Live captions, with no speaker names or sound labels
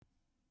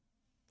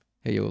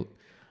Hey all,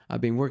 I've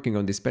been working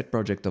on this pet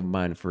project of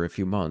mine for a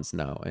few months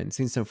now, and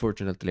since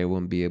unfortunately I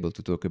won't be able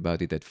to talk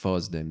about it at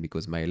FOSDEM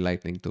because my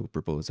Lightning Talk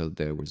proposal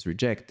there was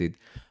rejected,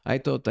 I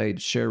thought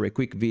I'd share a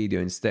quick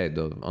video instead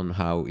on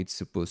how it's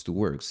supposed to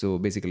work. So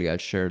basically I'll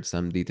share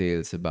some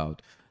details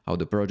about how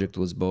the project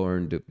was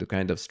born, the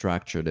kind of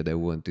structure that I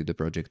wanted the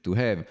project to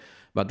have.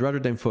 But rather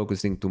than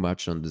focusing too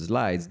much on the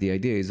slides, the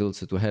idea is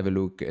also to have a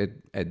look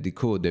at the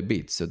code a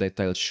bit so that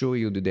I'll show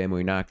you the demo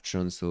in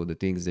action, so the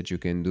things that you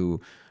can do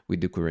with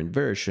the current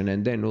version,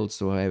 and then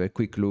also have a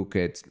quick look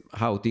at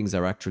how things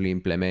are actually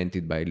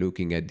implemented by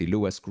looking at the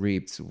Lua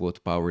scripts,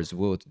 what powers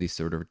what, these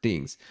sort of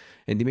things.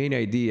 And the main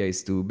idea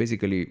is to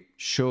basically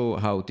show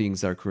how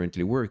things are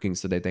currently working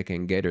so that I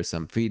can gather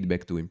some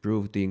feedback to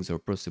improve things or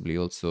possibly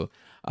also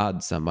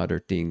add some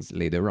other things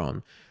later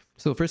on.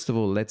 So first of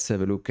all, let's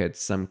have a look at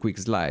some quick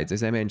slides.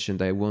 As I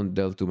mentioned, I won't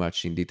delve too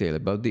much in detail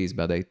about this,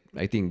 but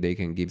I think they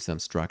can give some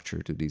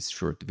structure to this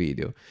short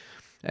video.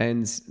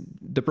 And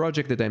the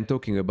project that I'm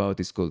talking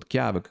about is called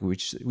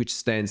KIAVC, which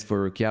stands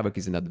for KIAVC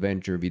is an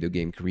adventure video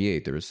game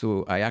creator.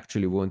 So I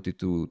actually wanted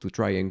to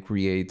try and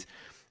create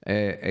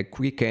a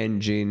quick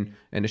engine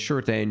and a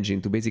short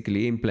engine to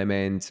basically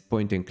implement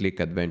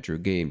point-and-click adventure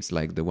games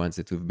like the ones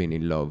that we've been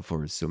in love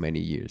for so many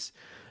years.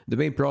 The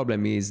main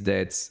problem is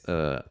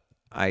that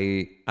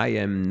I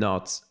am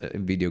not a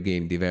video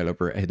game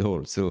developer at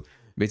all. So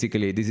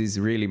basically, this is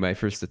really my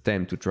first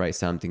attempt to try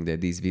something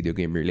that is video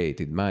game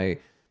related.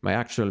 My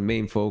actual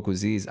main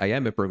focus is I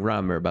am a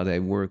programmer, but I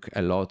work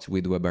a lot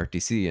with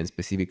WebRTC, and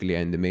specifically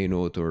I'm the main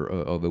author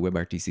of a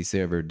WebRTC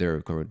server there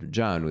called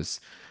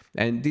Janus.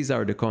 And these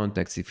are the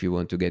contacts if you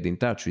want to get in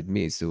touch with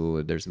me.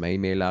 So there's my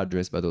email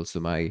address, but also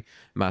my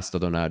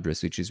Mastodon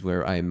address, which is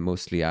where I'm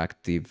mostly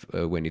active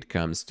when it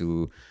comes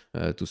to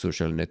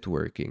social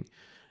networking.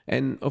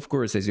 And of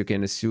course, as you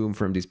can assume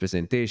from this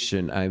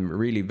presentation, I'm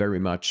really very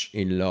much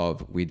in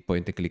love with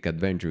point-and-click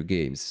adventure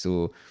games.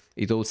 So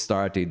it all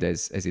started,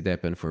 as it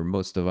happened for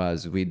most of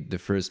us, with the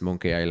first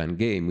Monkey Island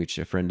game, which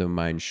a friend of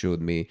mine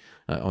showed me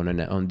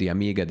on the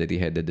Amiga that he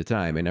had at the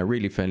time. And I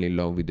really fell in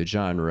love with the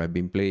genre. I've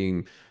been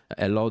playing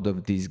a lot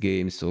of these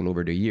games all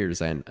over the years,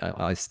 and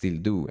I still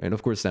do. And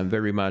of course, I'm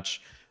very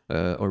much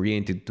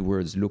oriented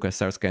towards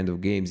LucasArts kind of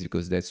games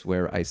because that's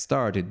where I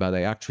started, but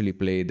I actually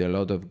played a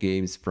lot of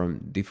games from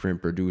different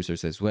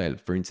producers as well.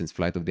 For instance,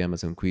 Flight of the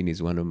Amazon Queen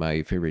is one of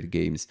my favorite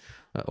games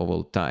of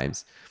all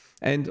times.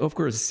 And of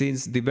course,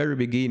 since the very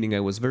beginning, I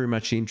was very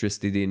much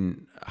interested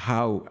in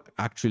how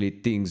actually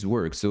things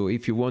work. So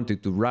if you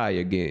wanted to write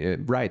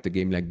a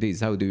game like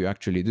this, how do you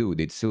actually do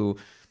it? So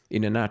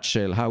in a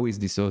nutshell, how is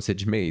the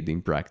sausage made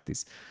in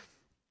practice?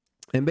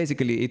 And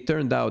basically, it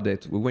turned out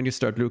that when you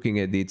start looking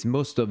at it,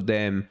 most of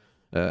them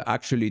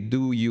actually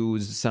do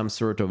use some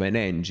sort of an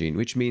engine,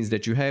 which means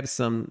that you have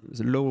some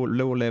low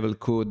level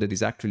code that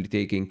is actually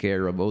taking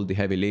care of all the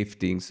heavy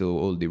lifting, so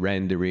all the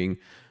rendering,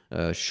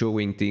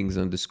 showing things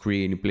on the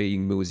screen,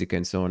 playing music,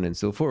 and so on and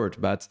so forth.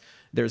 But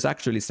there's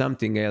actually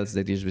something else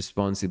that is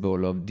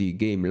responsible of the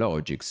game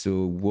logic.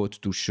 So what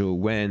to show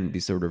when,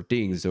 these sort of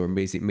things, or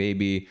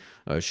maybe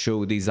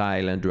show this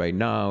island right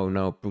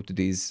now put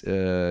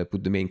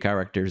the main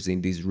characters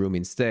in this room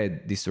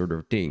instead, these sort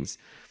of things.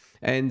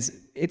 And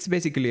it's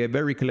basically a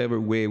very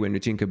clever way, when you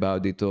think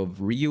about it, of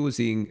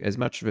reusing as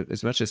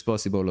much as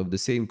possible of the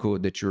same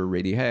code that you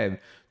already have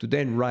to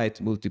then write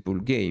multiple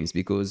games.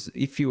 Because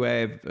if you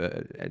have,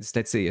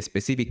 let's say, a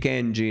specific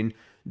engine,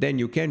 then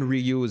you can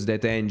reuse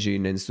that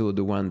engine, and so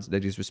the one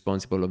that is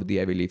responsible of the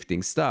heavy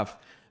lifting stuff.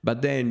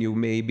 But then you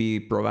may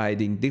be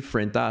providing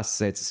different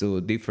assets,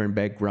 so different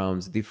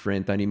backgrounds,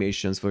 different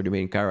animations for the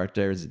main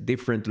characters,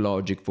 different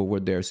logic for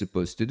what they're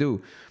supposed to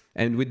do.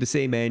 And with the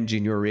same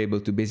engine, you're able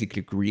to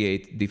basically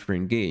create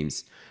different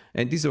games.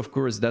 And this, of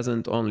course,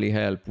 doesn't only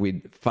help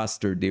with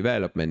faster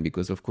development,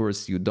 because, of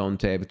course, you don't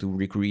have to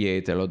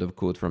recreate a lot of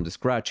code from the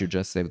scratch. You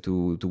just have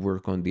to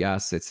work on the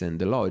assets and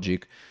the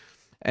logic.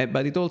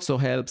 But it also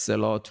helps a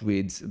lot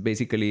with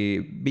basically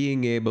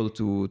being able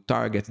to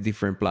target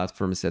different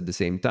platforms at the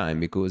same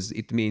time, because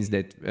it means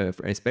that,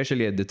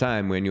 especially at the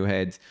time when you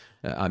had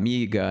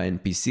Amiga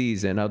and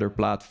PCs and other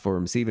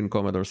platforms, even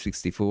Commodore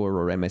 64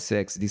 or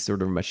MSX, these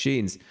sort of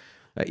machines,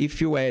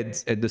 if you had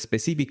the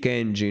specific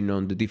engine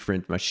on the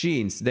different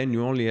machines, then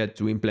you only had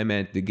to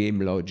implement the game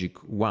logic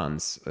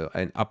once.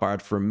 And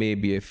apart from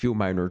maybe a few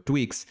minor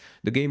tweaks,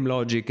 the game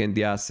logic and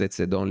the assets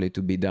had only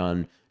to be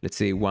done, let's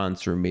say,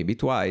 once or maybe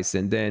twice.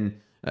 And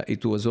then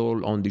it was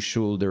all on the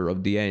shoulder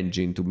of the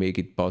engine to make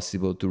it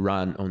possible to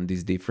run on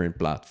these different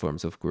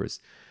platforms, of course.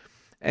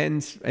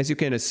 And as you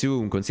can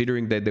assume,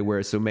 considering that there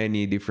were so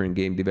many different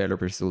game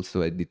developers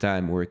also at the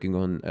time working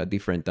on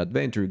different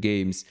adventure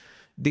games,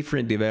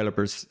 different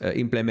developers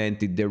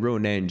implemented their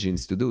own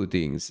engines to do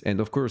things. And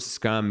of course,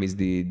 Scum is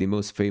the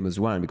most famous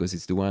one, because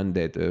it's the one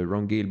that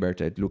Ron Gilbert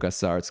at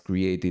LucasArts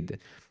created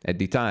at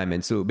the time.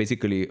 And so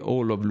basically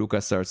all of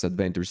LucasArts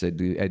adventures at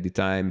the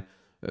time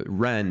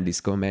ran the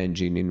SCOM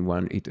engine in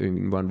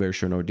one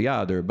version or the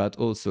other, but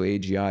also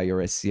AGI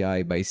or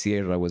SCI by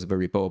Sierra was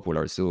very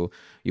popular. So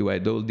you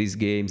had all these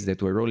games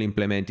that were all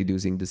implemented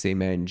using the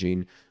same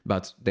engine,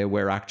 but they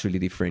were actually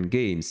different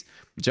games.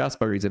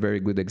 Jasper is a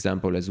very good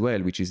example as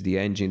well, which is the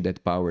engine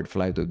that powered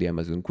Flight of the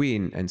Amazon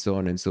Queen, and so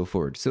on and so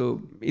forth.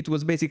 So it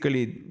was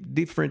basically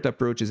different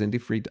approaches and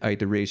different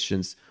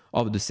iterations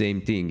of the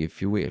same thing,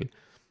 if you will.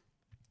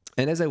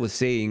 And as I was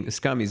saying,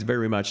 Scum is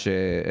very much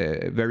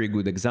a very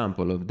good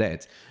example of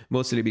that,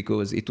 mostly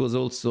because it was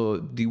also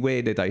the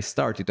way that I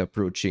started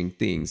approaching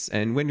things.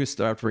 And when you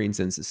start, for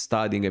instance,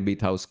 studying a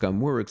bit how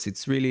Scum works,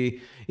 it's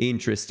really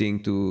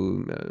interesting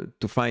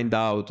to find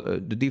out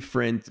the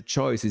different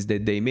choices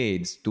that they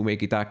made to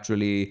make it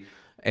actually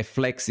a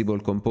flexible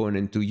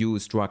component to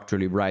use to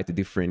actually write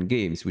different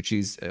games, which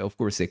is, of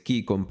course, a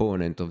key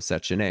component of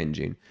such an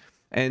engine.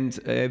 And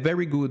a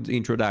very good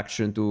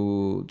introduction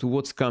to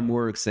what Scum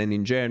works and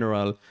in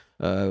general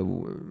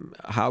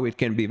how it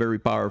can be very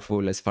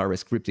powerful as far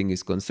as scripting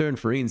is concerned,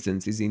 for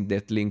instance, is in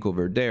that link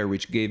over there,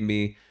 which gave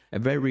me a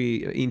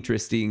very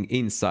interesting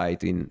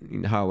insight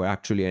in how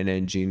actually an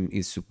engine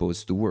is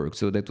supposed to work.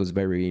 So that was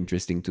very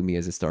interesting to me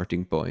as a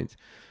starting point.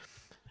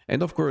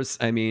 And of course,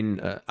 I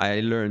mean, I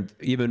learned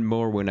even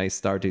more when I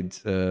started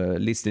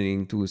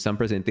listening to some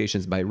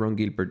presentations by Ron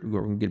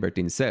Gilbert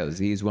himself.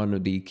 He is one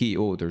of the key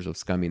authors of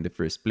Scum in the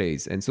first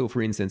place. And so,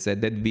 for instance,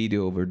 at that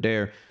video over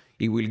there,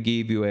 he will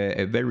give you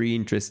a very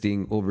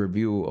interesting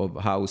overview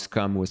of how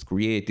Scum was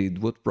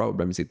created, what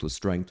problems it was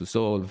trying to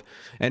solve,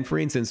 and for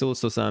instance,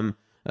 also some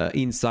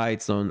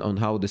insights on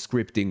how the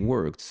scripting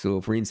worked.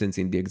 So, for instance,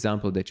 in the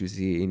example that you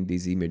see in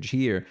this image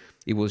here,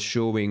 it was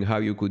showing how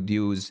you could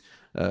use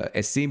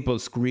a simple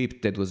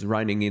script that was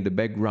running in the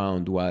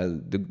background while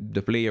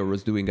the player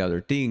was doing other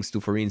things to,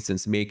 for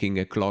instance, making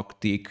a clock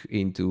tick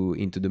into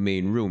the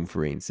main room,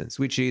 for instance,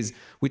 which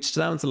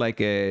sounds like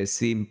a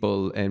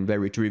simple and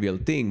very trivial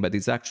thing, but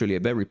it's actually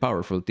a very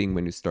powerful thing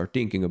when you start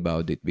thinking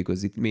about it,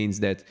 because it means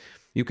that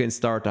you can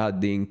start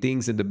adding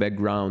things in the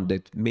background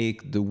that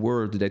make the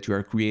world that you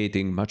are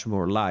creating much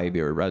more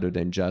livelier rather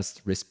than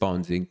just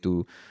responding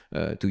to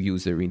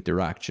user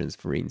interactions,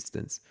 for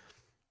instance.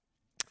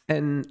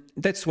 And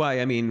that's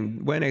why, I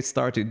mean, when I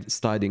started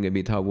studying a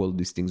bit how all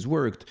these things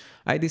worked,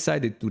 I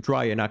decided to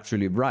try and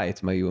actually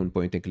write my own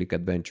point-and-click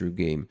adventure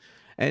game.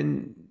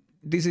 And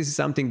this is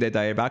something that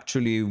I have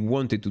actually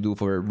wanted to do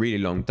for a really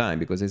long time,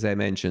 because as I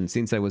mentioned,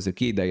 since I was a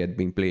kid, I had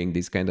been playing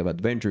these kind of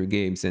adventure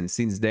games, and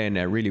since then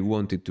I really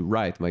wanted to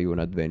write my own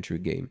adventure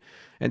game.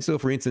 And so,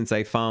 for instance,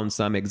 I found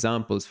some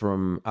examples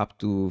from up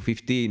to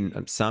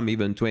 15, some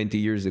even 20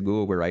 years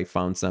ago, where I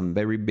found some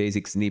very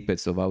basic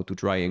snippets of how to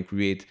try and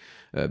create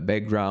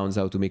backgrounds,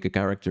 how to make a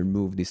character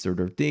move, these sort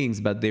of things,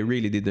 but they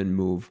really didn't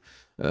move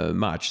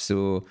much.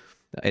 So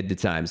at the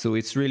time. So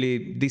it's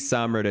really this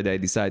summer that I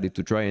decided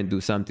to try and do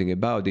something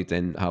about it,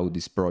 and how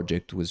this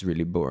project was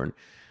really born.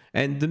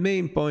 And the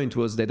main point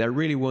was that I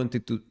really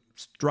wanted to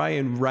try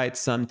and write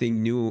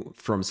something new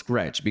from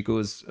scratch,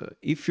 because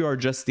if you are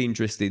just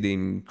interested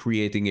in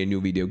creating a new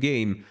video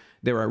game,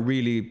 there are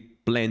really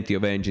plenty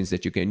of engines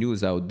that you can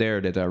use out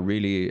there that are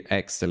really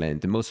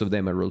excellent, and most of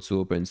them are also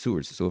open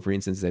source. So for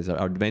instance, there's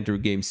our Adventure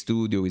Game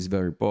Studio is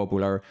very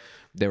popular.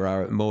 There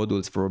are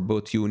modules for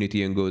both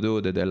Unity and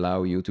Godot that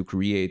allow you to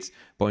create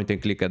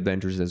point-and-click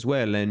adventures as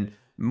well, and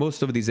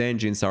most of these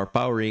engines are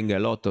powering a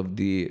lot of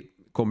the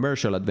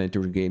commercial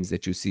adventure games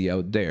that you see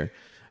out there.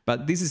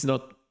 But this is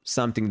not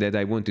something that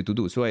I wanted to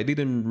do. So I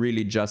didn't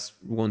really just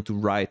want to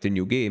write a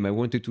new game. I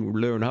wanted to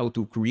learn how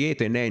to create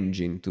an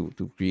engine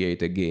to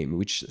create a game,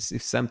 which is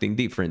something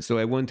different. So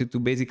I wanted to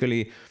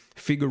basically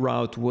figure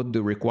out what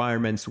the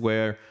requirements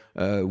were,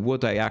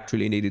 what I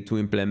actually needed to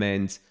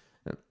implement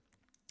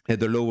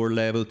at the lower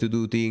level to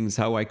do things,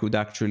 how I could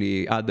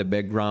actually add the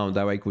background,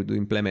 how I could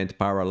implement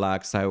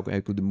parallax, how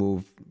I could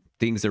move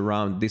things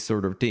around, this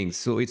sort of things.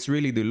 So it's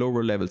really the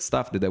lower level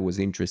stuff that I was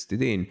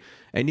interested in.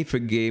 And if a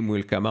game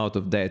will come out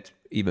of that,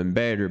 even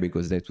better,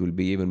 because that will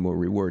be even more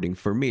rewarding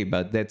for me.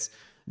 But that's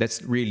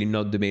really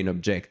not the main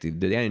objective.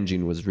 The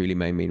engine was really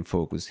my main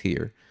focus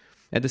here.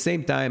 At the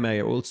same time, I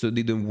also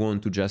didn't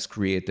want to just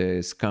create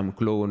a Scum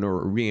clone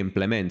or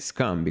re-implement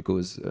Scum,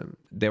 because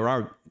there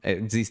are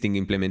existing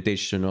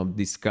implementation of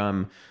the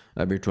Scum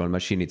virtual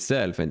machine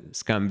itself, and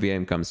Scum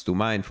VM comes to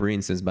mind, for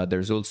instance, but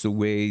there's also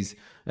ways,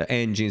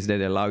 engines that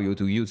allow you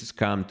to use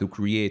Scum to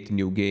create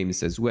new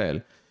games as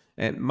well.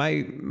 And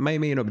my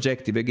main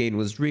objective, again,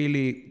 was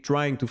really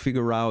trying to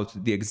figure out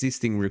the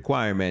existing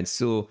requirements.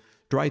 So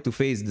try to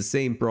face the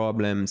same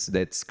problems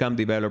that Scum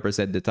developers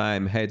at the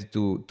time had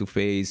to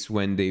face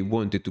when they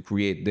wanted to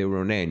create their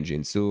own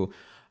engine. So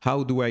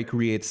how do I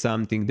create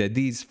something that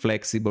is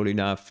flexible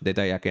enough that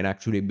I can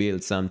actually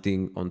build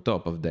something on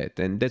top of that?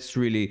 And that's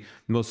really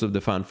most of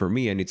the fun for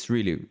me, and it's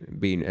really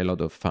been a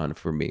lot of fun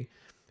for me.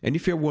 And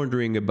if you're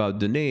wondering about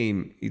the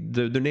name,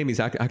 the name is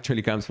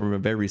actually comes from a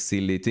very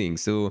silly thing.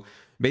 So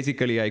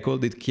basically, I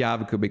called it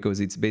KIAVC because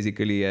it's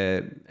basically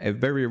a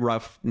very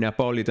rough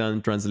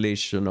Neapolitan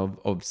translation of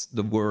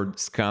the word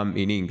scam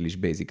in English,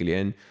 basically.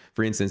 And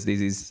for instance,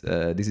 this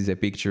is a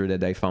picture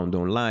that I found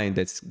online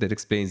that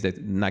explains that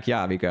a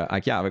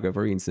chiavica,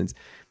 for instance,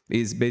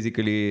 is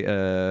basically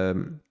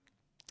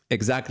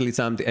exactly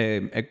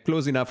something a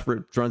close enough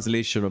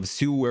translation of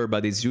sewer,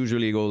 but it's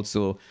usually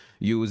also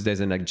used as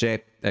an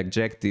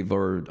adjective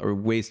or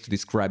ways to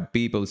describe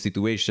people,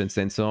 situations,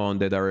 and so on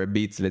that are a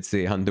bit, let's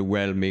say,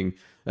 underwhelming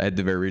at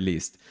the very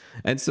least.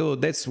 And so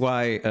that's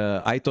why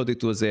I thought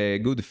it was a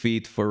good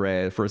fit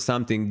for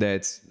something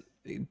that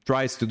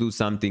tries to do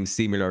something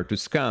similar to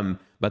scam.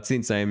 But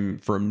since I'm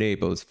from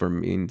Naples,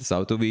 from in the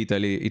south of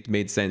Italy, it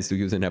made sense to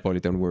use a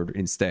Neapolitan word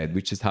instead,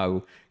 which is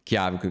how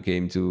Chiavco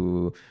came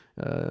to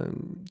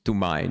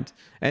mind.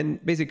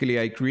 And basically,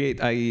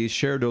 I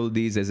shared all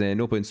these as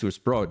an open source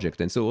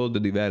project, and so all the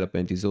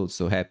development is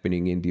also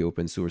happening in the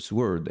open source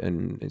world,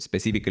 and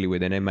specifically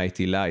with an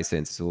MIT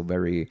license, so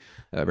very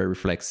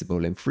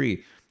flexible and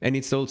free. And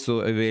it's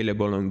also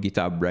available on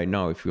GitHub right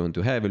now if you want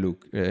to have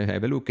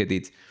a look at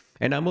it.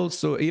 And I'm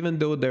also, even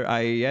though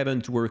I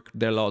haven't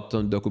worked a lot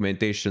on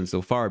documentation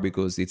so far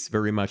because it's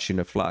very much in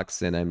a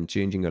flux and I'm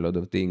changing a lot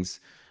of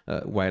things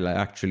while I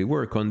actually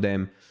work on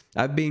them,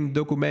 I've been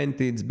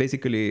documented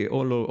basically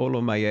all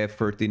of my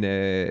effort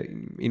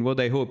in what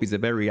I hope is a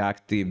very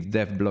active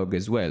dev blog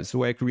as well.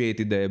 So I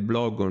created a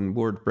blog on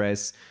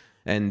WordPress,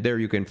 and there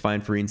you can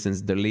find, for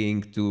instance, the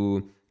link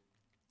to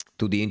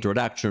the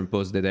introduction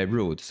post that I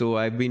wrote. So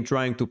I've been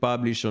trying to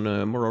publish on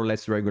a more or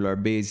less regular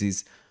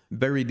basis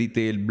very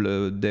detailed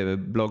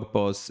blog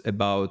posts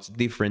about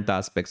different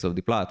aspects of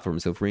the platform.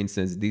 So for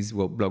instance, this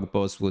blog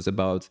post was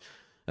about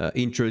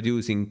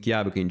introducing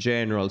Chiavco in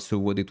general, so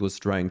what it was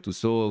trying to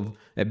solve,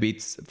 a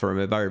bit from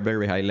a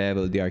very high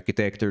level, the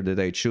architecture that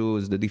I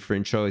chose, the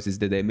different choices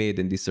that I made,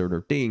 and these sort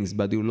of things.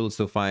 But you'll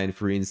also find,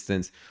 for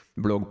instance,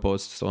 blog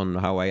posts on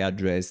how I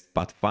addressed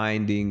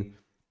pathfinding,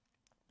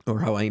 or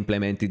how I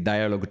implemented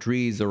dialogue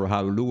trees, or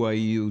how Lua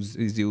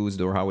is used,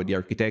 or how the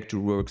architecture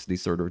works,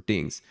 these sort of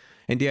things.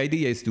 And the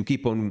idea is to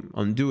keep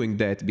on doing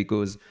that,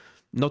 because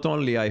not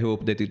only I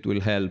hope that it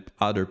will help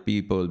other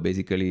people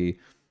basically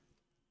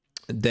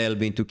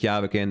delve into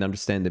Chiavco and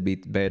understand a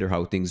bit better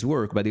how things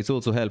work, but it's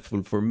also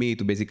helpful for me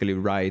to basically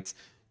write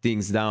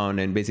things down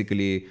and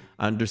basically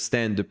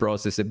understand the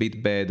process a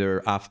bit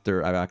better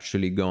after I've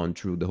actually gone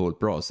through the whole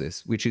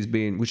process, which has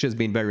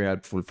been very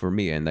helpful for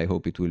me, and I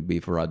hope it will be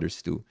for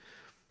others too.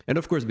 And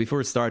of course,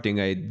 before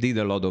starting, I did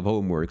a lot of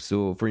homework.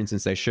 So, for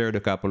instance, I shared a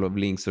couple of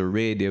links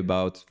already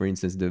about, for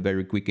instance, the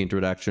very quick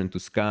introduction to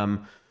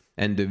Scam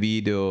and the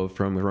video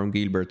from Ron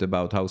Gilbert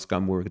about how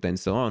Scam worked and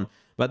so on.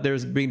 But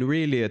there's been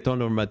really a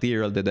ton of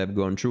material that I've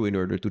gone through in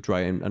order to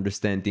try and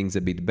understand things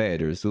a bit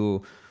better.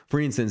 So, for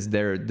instance,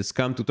 the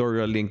Scam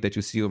tutorial link that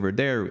you see over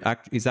there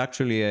is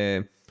actually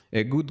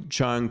a good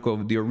chunk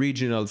of the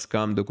original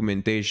Scam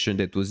documentation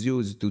that was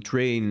used to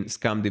train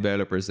Scam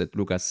developers at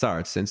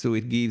LucasArts. And so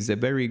it gives a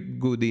very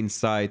good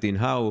insight in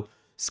how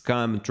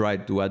Scam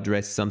tried to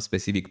address some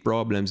specific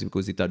problems,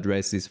 because it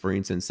addresses, for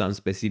instance, some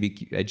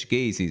specific edge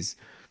cases.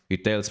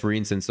 It tells, for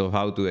instance, of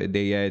how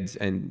they had,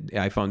 and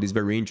I found this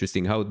very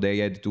interesting, how they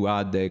had to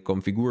add a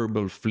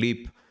configurable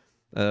flip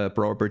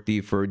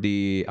property for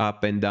the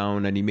up and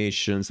down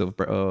animations of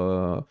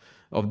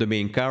the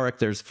main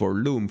characters for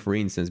Loom, for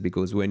instance,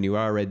 because when you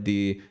are at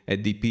the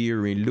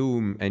pier in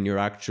Loom and you're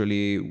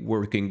actually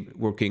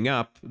working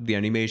up, the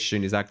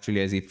animation is actually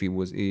as if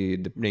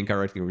the main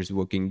character is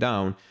walking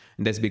down,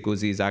 and that's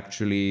because he's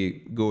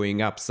actually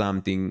going up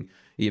something,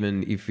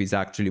 even if he's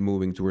actually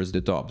moving towards the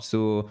top.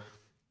 So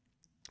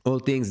all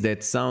things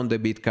that sound a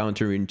bit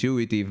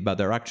counterintuitive,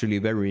 but are actually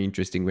very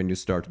interesting when you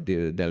start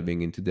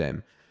delving into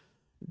them.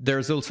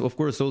 There's also, of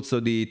course, also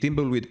the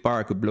Thimbleweed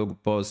Park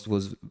blog post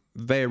was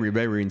very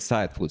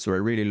insightful, so I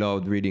really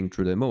loved reading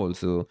through them all.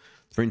 So,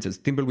 for instance,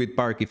 Thimbleweed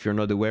Park, if you're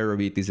not aware of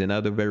it, is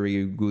another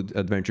very good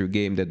adventure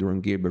game that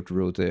Ron Gilbert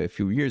wrote a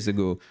few years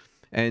ago.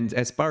 And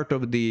as part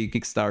of the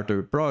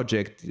Kickstarter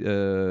project,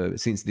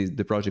 since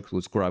the project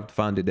was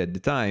crowdfunded at the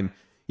time,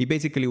 he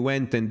basically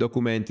went and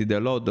documented a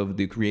lot of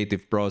the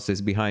creative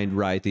process behind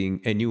writing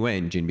a new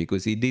engine,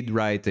 because he did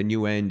write a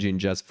new engine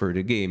just for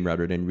the game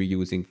rather than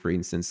reusing, for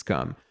instance,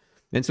 Scum.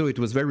 And so it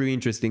was very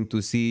interesting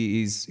to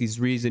see his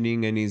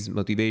reasoning and his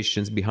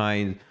motivations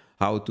behind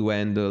how to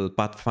handle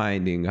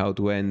pathfinding, how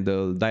to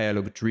handle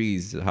dialogue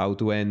trees, how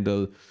to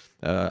handle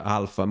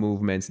alpha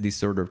movements, these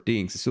sort of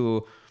things.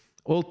 So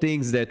all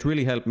things that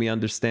really help me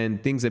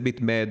understand things a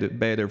bit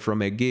better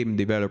from a game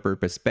developer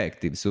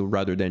perspective. So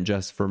rather than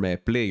just from a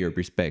player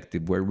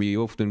perspective, where we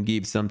often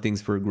give some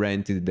things for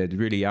granted that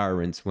really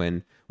aren't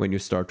when you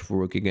start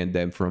working at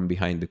them from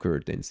behind the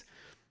curtains.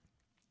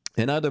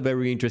 Another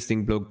very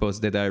interesting blog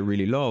post that I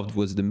really loved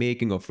was The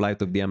Making of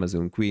Flight of the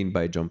Amazon Queen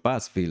by John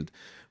Passfield,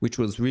 which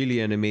was really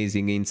an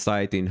amazing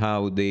insight in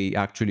how they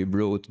actually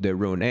wrote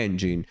their own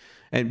engine.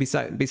 And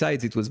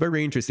besides, it was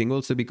very interesting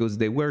also because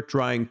they were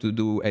trying to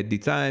do at the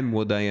time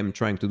what I am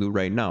trying to do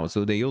right now.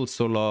 So they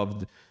also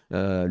loved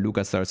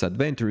LucasArts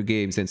adventure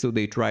games, and so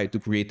they tried to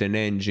create an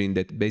engine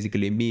that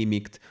basically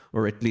mimicked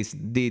or at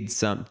least did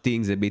some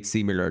things a bit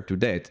similar to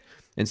that.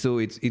 And so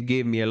it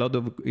gave me a lot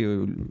of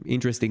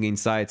interesting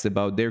insights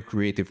about their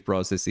creative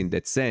process in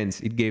that sense.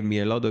 It gave me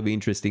a lot of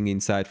interesting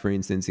insight, for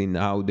instance, in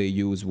how they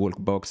use walk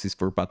boxes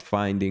for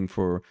pathfinding,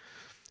 for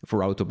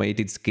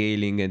automated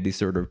scaling and these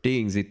sort of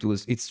things.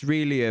 It's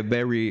really a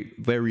very,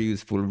 very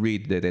useful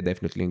read that I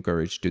definitely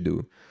encourage to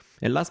do.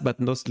 And last but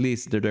not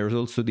least, there's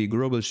also the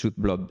Troubleshoot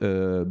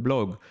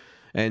blog.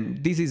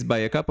 And this is by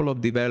a couple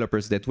of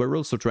developers that were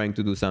also trying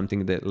to do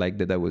something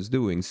that I was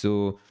doing.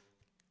 So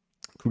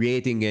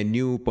creating a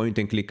new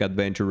point-and-click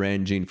adventure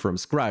engine from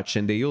scratch,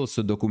 and they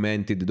also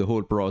documented the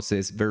whole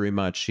process very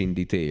much in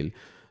detail.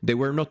 They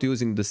were not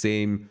using the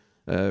same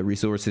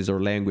resources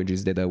or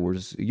languages that I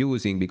was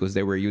using because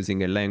they were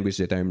using a language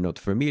that I'm not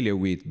familiar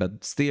with,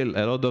 but still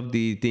a lot of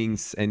the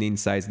things and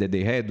insights that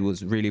they had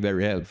was really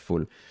very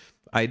helpful.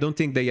 I don't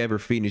think they ever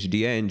finished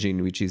the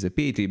engine, which is a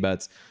pity,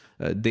 but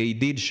they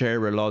did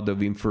share a lot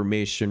of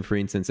information, for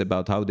instance,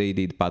 about how they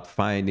did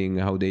pathfinding,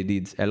 how they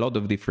did a lot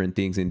of different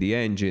things in the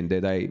engine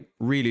that I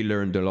really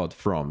learned a lot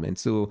from. And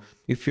so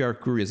if you are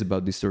curious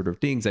about these sort of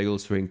things, I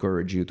also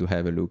encourage you to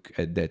have a look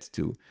at that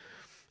too.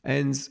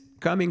 And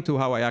coming to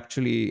how I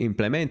actually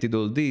implemented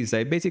all this,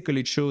 I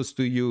basically chose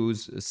to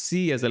use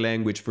C as a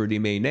language for the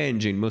main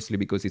engine, mostly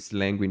because it's the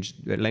language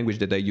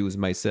that I use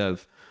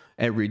myself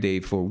every day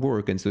for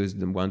work, and so it's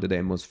the one that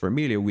I'm most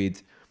familiar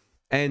with,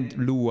 and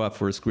Lua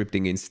for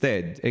scripting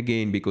instead.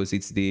 Again, because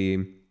it's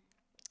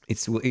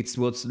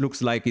what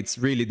looks like it's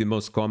really the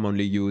most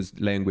commonly used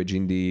language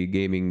in the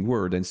gaming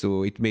world, and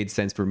so it made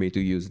sense for me to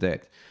use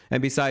that.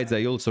 And besides,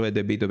 I also had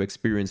a bit of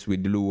experience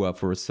with Lua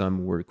for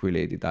some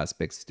work-related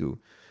aspects too.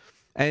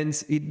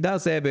 And it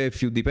does have a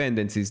few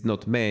dependencies,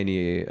 not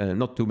many,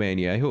 not too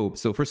many, I hope.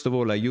 So first of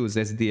all, I use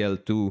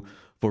SDL2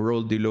 for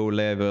all the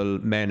low-level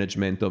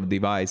management of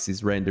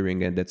devices,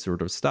 rendering, and that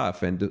sort of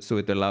stuff. And so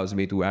it allows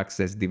me to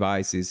access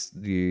devices,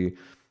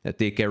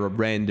 take care of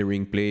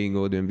rendering, playing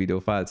audio and video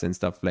files and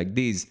stuff like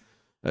this,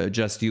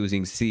 just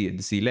using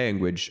the C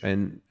language.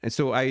 And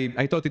so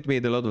I thought it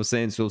made a lot of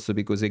sense also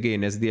because,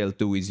 again,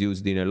 SDL2 is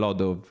used in a lot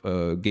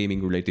of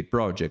gaming-related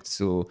projects.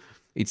 So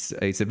it's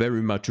a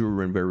very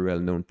mature and very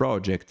well-known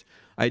project.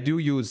 I do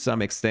use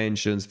some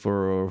extensions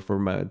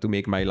to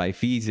make my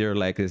life easier,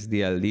 like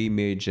SDL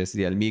Image,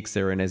 SDL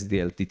Mixer, and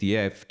SDL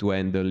TTF to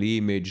handle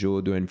image,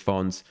 audio, and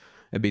fonts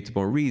a bit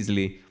more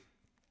easily.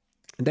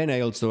 Then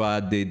I also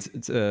added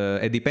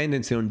a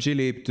dependency on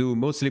glib too,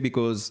 mostly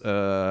because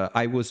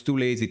I was too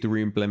lazy to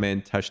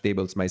re-implement hash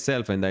tables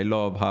myself, and I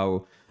love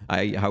how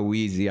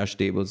easy hash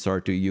tables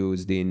are to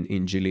use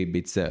in glib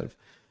itself.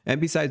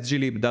 And besides,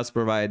 glib does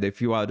provide a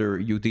few other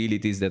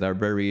utilities that are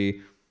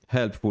very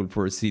helpful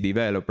for C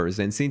developers.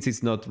 And since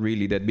it's not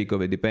really that big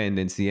of a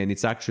dependency, and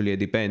it's actually a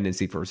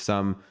dependency for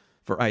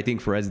I think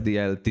for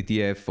SDL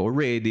TTF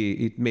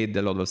already, it made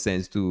a lot of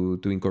sense to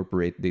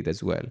incorporate it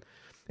as well.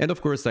 And of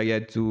course, I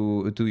had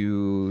to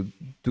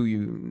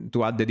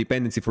add the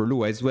dependency for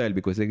Lua as well,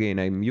 because again,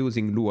 I'm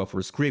using Lua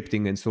for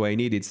scripting, and so I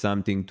needed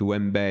something to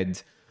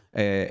embed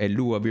a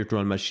Lua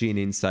virtual machine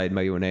inside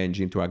my own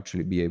engine to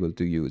actually be able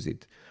to use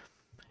it.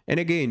 And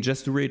again,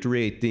 just to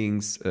reiterate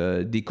things,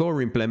 the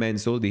core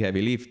implements all the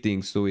heavy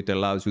lifting, so it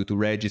allows you to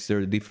register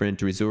the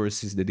different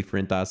resources, the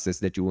different assets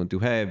that you want to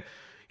have.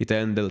 It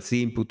handles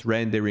input,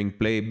 rendering,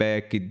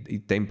 playback,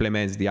 it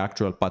implements the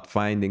actual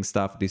pathfinding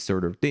stuff, these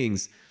sort of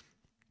things.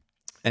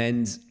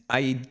 And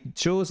I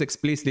chose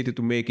explicitly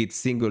to make it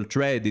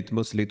single-threaded,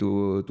 mostly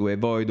to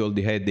avoid all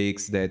the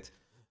headaches that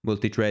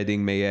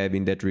multi-threading may have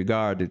in that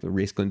regard,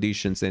 race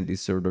conditions and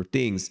these sort of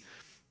things.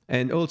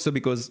 And also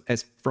because,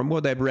 as from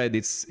what I've read,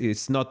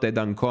 it's not that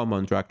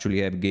uncommon to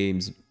actually have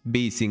games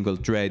be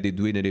single-threaded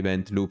with an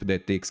event loop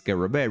that takes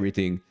care of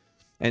everything.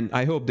 And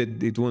I hope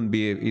that it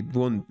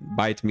won't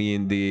bite me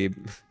in the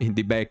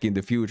back in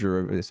the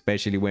future,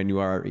 especially when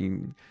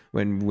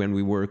when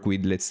we work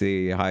with, let's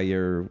say,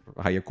 higher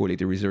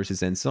quality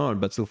resources and so on.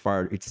 But so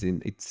far,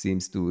 it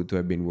seems to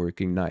have been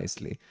working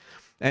nicely.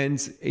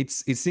 And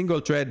it's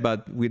single thread,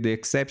 but with the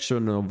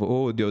exception of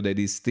audio, that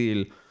is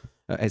still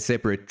a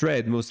separate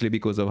thread, mostly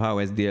because of how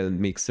SDL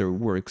Mixer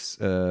works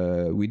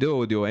with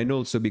audio, and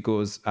also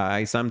because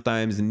I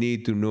sometimes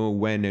need to know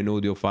when an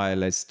audio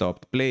file has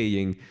stopped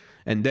playing,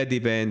 and that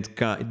event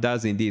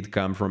does indeed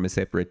come from a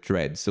separate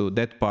thread. So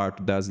that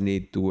part does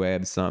need to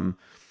have some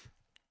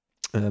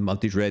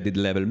multi-threaded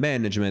level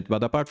management,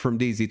 but apart from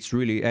this, it's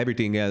really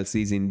everything else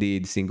is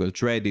indeed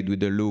single-threaded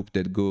with a loop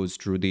that goes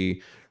through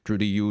the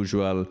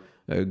usual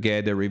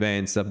gather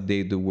events,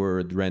 update the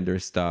word, render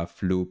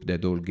stuff loop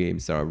that all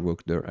games are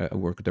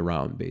worked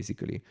around,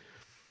 basically.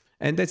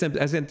 And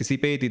as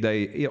anticipated,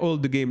 all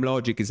the game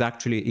logic is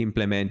actually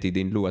implemented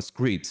in Lua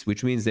scripts,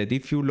 which means that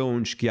if you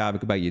launch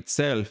KIAVC by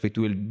itself, it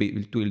will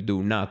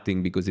do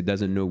nothing because it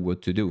doesn't know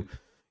what to do.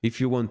 if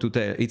you want to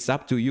tell, it's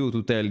up to you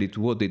to tell it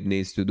what it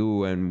needs to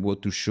do and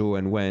what to show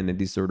and when and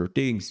these sort of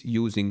things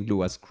using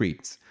Lua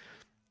scripts.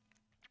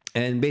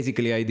 And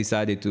basically, I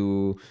decided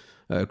to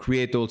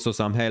create also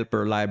some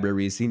helper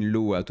libraries in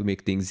Lua to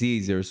make things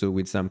easier. So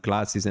with some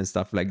classes and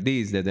stuff like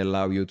this that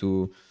allow you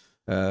to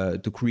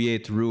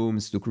create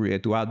rooms,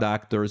 to add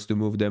actors, to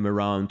move them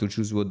around, to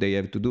choose what they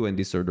have to do, and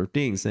these sort of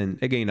things.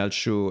 And again, I'll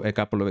show a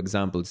couple of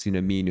examples in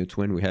a minute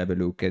when we have a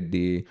look at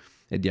the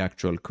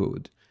actual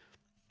code.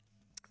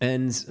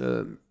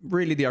 And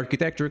really, the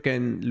architecture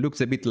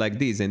looks a bit like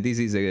this. And this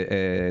is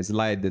a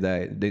slide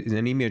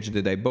an image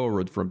that I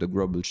borrowed from the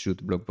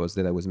Troubleshoot blog post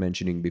that I was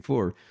mentioning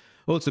before.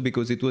 Also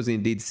because it was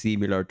indeed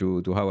similar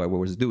to how I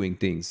was doing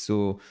things.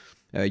 So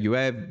you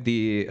have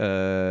the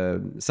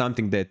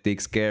something that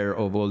takes care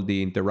of all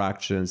the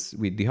interactions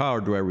with the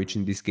hardware, which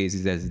in this case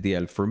is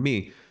SDL for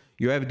me.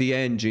 You have the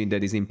engine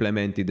that is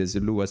implemented as a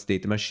Lua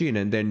state machine,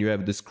 and then you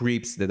have the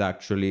scripts that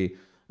actually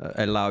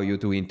allow you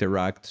to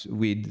interact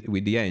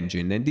with the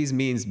engine. And this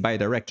means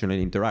bidirectional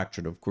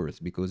interaction, of course,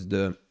 because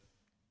the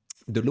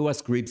Lua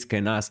scripts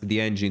can ask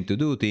the engine to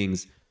do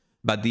things,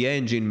 but the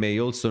engine may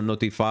also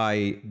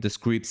notify the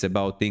scripts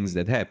about things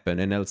that happen.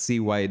 And I'll see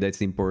why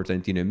that's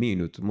important in a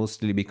minute,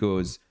 mostly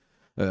because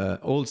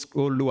all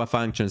Lua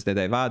functions that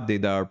I've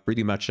added are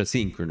pretty much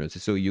asynchronous.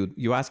 So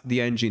you ask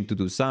the engine to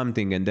do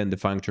something and then the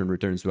function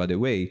returns right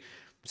away.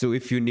 So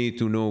if you need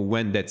to know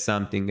when that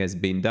something has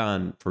been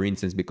done, for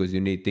instance, because you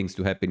need things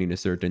to happen in a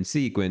certain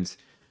sequence,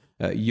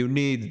 you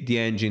need the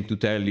engine to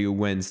tell you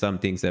when some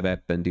things have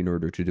happened in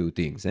order to do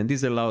things. And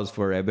this allows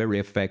for a very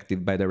effective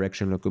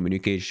bidirectional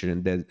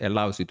communication that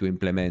allows you to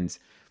implement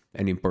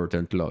an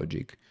important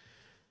logic.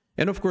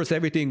 And of course,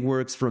 everything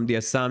works from the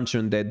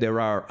assumption that there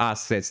are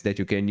assets that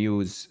you can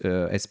use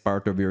as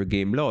part of your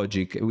game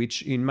logic,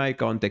 which in my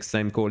context,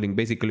 I'm calling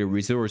basically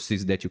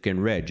resources that you can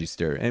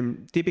register.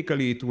 And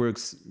typically it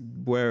works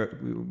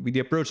with the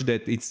approach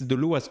that it's the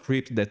Lua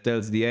script that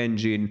tells the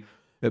engine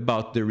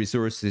about the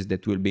resources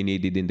that will be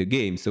needed in the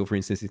game. So for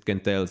instance, it can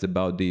tell us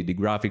about the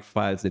graphic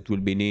files that will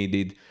be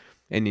needed.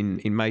 And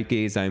in my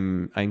case,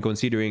 I'm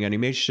considering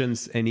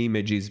animations and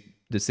images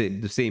the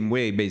same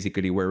way,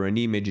 basically, where an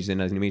image is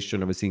an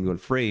animation of a single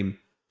frame.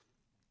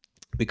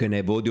 We can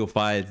have audio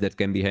files that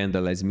can be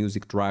handled as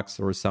music tracks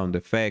or sound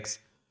effects.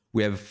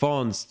 We have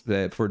fonts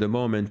that, for the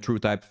moment,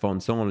 TrueType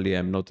fonts only. I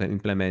have not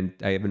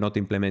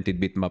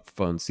implemented bitmap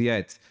fonts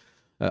yet.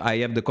 I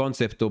have the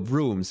concept of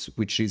rooms,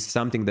 which is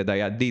something that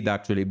I did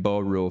actually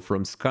borrow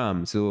from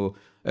Scum. So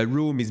a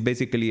room is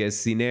basically a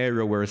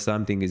scenario where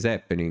something is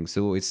happening.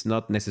 So it's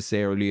not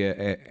necessarily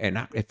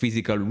a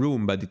physical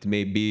room, but it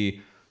may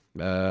be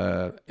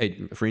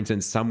for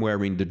instance,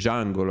 somewhere in the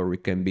jungle, or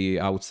it can be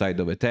outside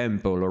of a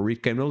temple, or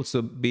it can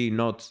also be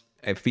not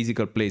a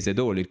physical place at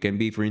all. It can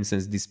be, for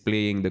instance,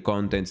 displaying the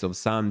contents of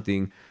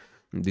something,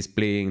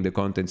 displaying the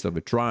contents of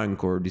a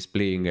trunk, or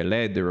displaying a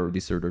ladder, or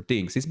these sort of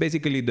things. It's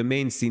basically the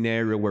main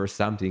scenario where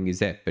something is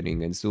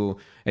happening, and so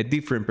a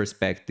different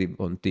perspective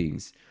on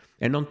things.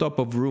 And on top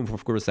of room,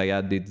 of course, I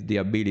added the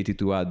ability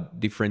to add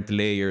different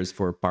layers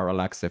for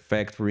parallax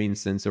effect, for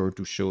instance, or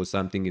to show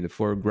something in the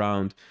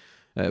foreground.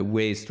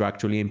 Ways to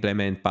actually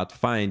implement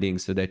pathfinding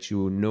so that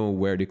you know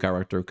where the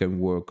character can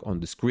work on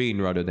the screen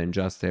rather than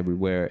just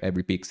everywhere,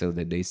 every pixel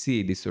that they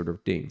see, these sort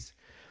of things.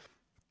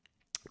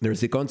 There's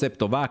the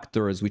concept of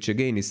actors, which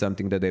again is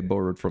something that I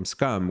borrowed from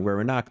Scum,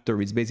 where an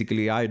actor is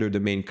basically either the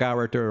main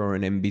character or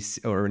an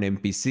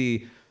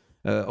NPC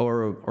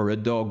or a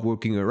dog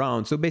walking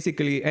around. So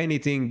basically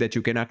anything that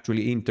you can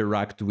actually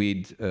interact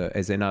with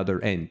as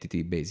another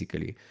entity,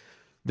 basically.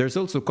 There's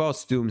also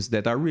costumes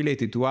that are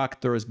related to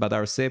actors but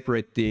are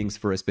separate things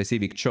for a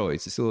specific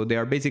choice. So they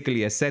are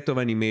basically a set of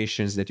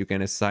animations that you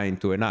can assign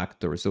to an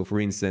actor. So for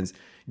instance,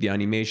 the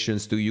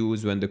animations to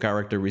use when the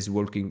character is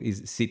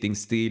sitting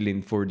still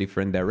in 4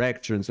 different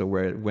directions, or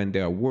when they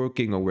are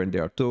working, or when they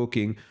are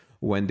talking,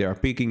 when they are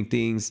picking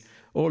things.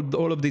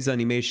 All of these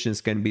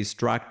animations can be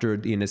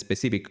structured in a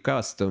specific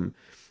custom.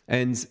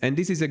 And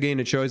this is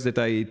again a choice that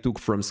I took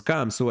from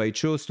Scum. So I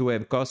chose to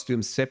have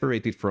costumes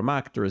separated from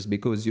actors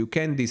because you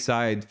can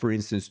decide, for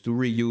instance, to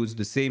reuse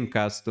the same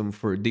custom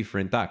for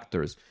different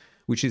actors,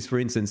 which is, for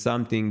instance,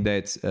 something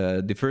that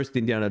the first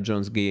Indiana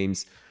Jones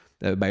games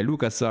by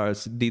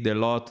LucasArts did a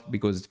lot,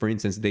 because, for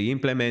instance, they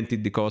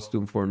implemented the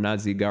costume for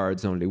Nazi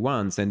guards only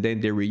once, and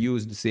then they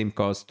reused the same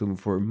costume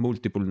for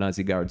multiple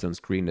Nazi guards on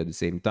screen at the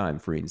same time,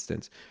 for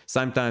instance.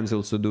 Sometimes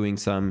also doing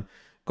some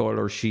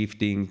color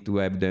shifting to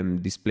have them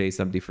display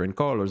some different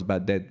colors,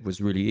 but that was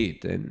really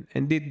it.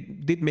 And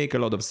did make a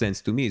lot of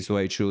sense to me, so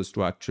I chose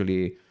to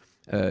actually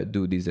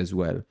do this as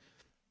well.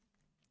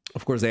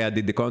 Of course, I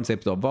added the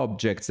concept of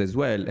objects as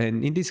well.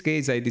 And in this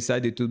case, I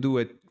decided to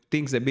do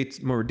things a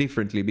bit more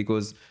differently,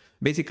 because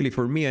basically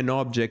for me, an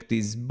object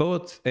is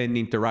both an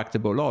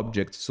interactable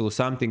object, so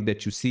something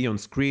that you see on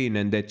screen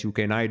and that you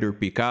can either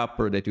pick up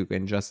or that you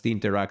can just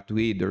interact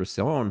with or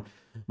so on.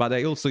 But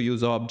I also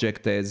use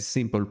object as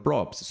simple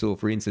props. So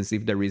for instance,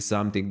 if there is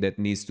something that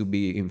needs to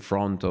be in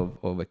front of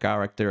a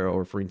character,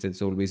 or for instance,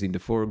 always in the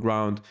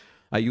foreground,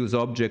 I use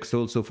objects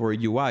also for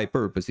UI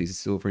purposes.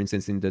 So for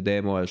instance, in the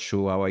demo, I'll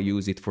show how I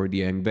use it for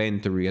the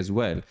inventory as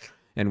well.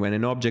 And when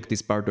an object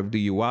is part of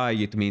the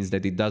UI, it means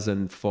that it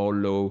doesn't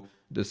follow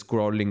the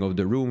scrolling of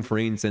the room. For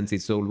instance,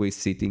 it's always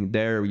sitting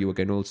there. You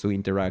can also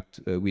interact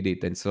with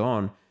it and so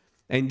on.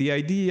 And the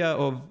idea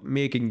of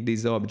making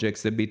these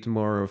objects a bit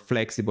more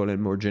flexible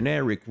and more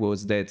generic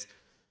was that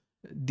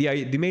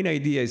the main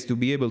idea is to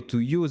be able to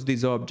use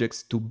these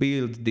objects to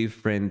build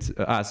different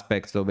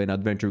aspects of an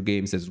adventure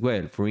games as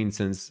well. For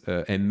instance,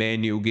 a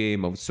menu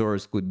game of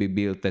sorts could be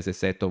built as a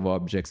set of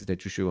objects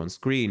that you show on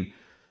screen.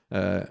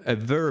 A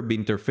verb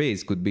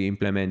interface could be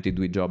implemented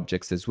with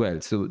objects as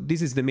well. So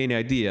this is the main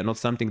idea, not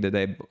something that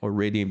I've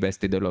already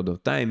invested a lot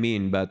of time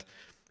in, but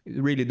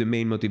really the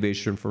main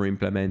motivation for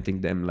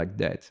implementing them like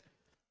that.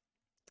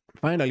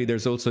 Finally,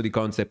 there's also the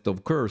concept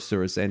of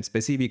cursors, and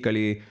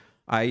specifically,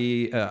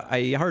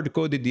 I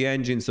hard-coded the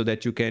engine so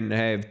that you can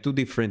have two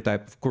different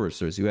types of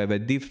cursors. You have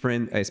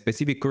a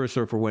specific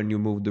cursor for when you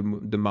move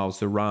the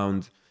mouse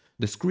around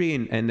the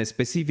screen, and a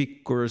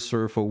specific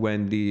cursor for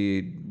when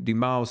the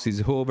mouse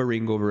is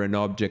hovering over an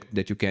object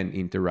that you can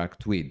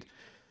interact with.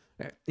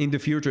 In the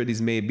future, this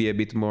may be a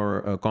bit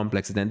more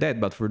complex than that,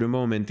 but for the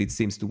moment, it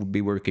seems to be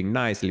working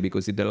nicely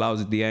because it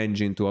allows the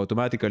engine to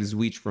automatically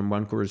switch from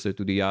one cursor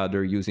to the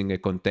other using a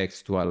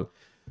contextual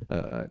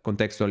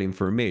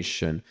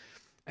information.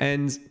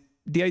 And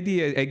the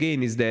idea,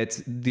 again, is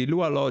that the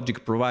Lua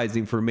logic provides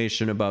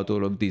information about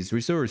all of these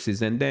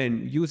resources, and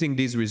then using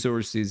these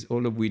resources,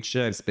 all of which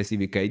have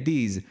specific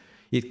IDs,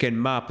 it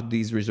can map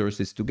these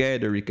resources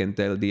together. It can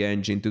tell the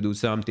engine to do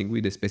something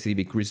with a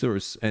specific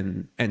resource,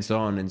 and so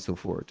on and so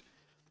forth.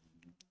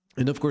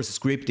 And of course,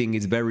 scripting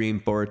is very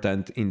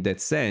important in that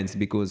sense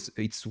because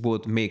it's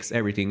what makes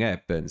everything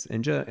happen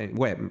and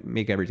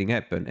make everything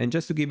happen. And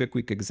just to give a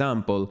quick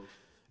example,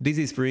 this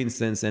is, for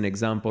instance, an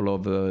example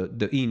of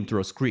the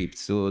intro script.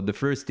 So the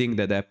first thing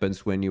that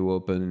happens when you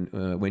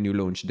when you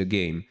launch the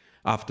game,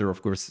 after,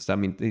 of course,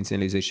 some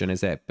initialization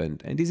has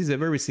happened. And this is a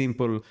very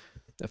simple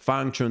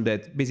function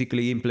that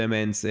basically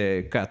implements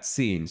a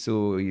cutscene.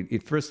 So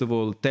it first of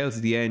all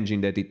tells the engine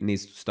that it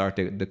needs to start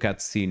the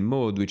cutscene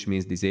mode, which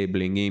means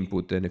disabling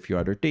input and a few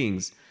other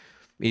things.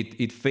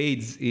 It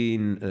fades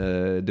in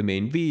the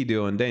main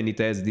video, and then it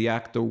has the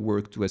actor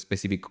work to a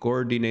specific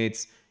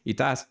coordinates. It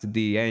asks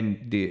the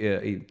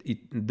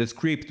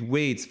script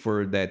waits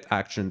for that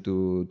action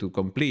to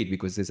complete,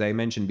 because as I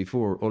mentioned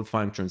before, all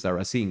functions are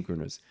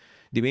asynchronous.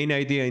 The main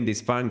idea in this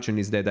function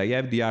is that I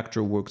have the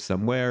actor work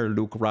somewhere,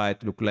 look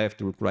right, look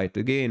left, look right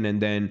again, and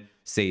then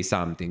say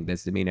something.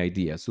 That's the main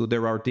idea. So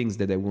there are things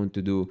that I want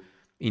to do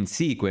in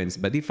sequence,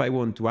 but if I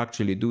want to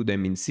actually do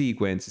them in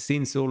sequence,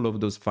 since all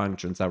of those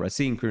functions are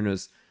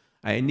asynchronous,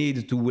 I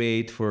need to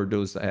wait for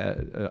those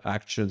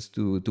actions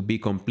to be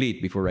complete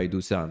before I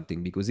do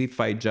something. Because if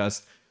I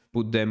just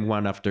put them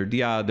one after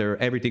the other,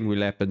 everything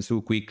will happen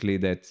so quickly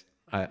that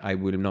I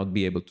will not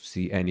be able to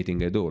see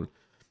anything at all.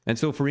 And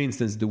so, for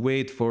instance, the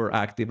wait for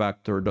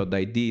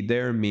activeActor.id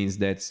there means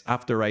that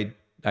after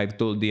I've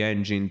told the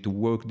engine to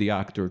work the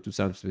actor to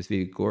some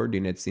specific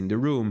coordinates in the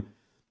room,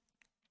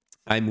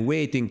 I'm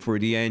waiting for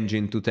the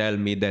engine to tell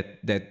me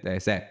that that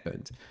has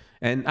happened.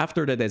 And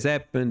after that has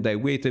happened, I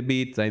wait a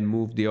bit, I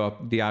move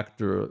the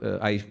actor,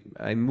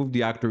 I move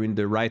the actor in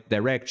the right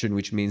direction,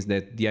 which means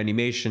that the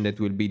animation that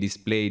will be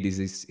displayed is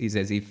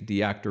as if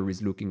the actor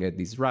is looking at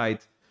this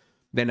right.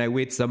 Then I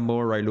wait some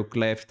more, I look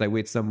left, I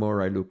wait some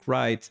more, I look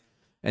right.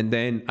 And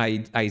then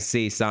I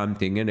say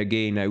something, and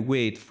again I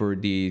wait for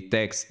the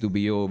text to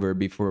be over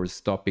before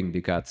stopping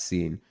the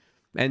cutscene.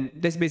 And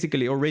this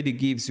basically already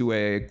gives you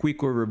a quick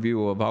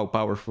overview of how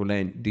powerful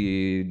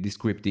the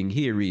scripting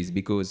here is,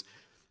 because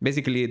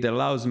basically it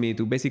allows me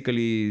to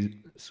basically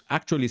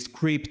actually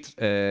script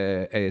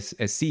a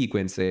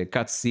sequence, a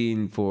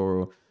cutscene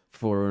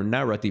for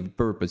narrative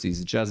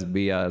purposes, just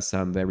via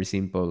some very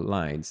simple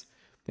lines.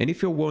 And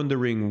if you're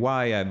wondering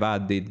why I've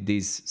added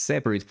these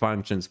separate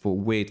functions for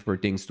wait for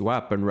things to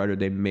happen rather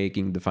than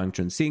making the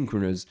function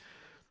synchronous,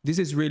 this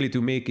is really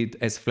to make it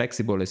as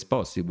flexible as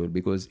possible,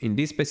 because in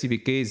this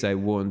specific case, I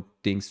want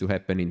things to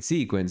happen in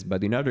sequence,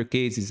 but in other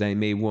cases, I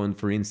may want,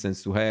 for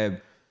instance, to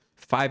have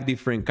 5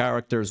 different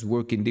characters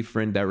work in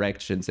different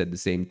directions at the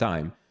same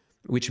time,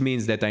 which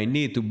means that I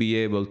need to be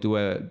able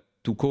to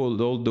call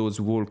all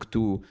those walk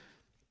to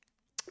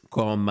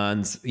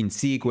commands in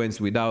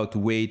sequence without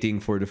waiting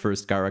for the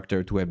first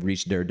character to have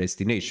reached their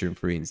destination,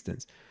 for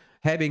instance.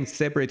 Having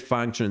separate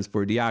functions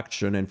for the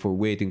action and for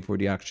waiting for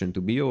the action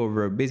to be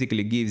over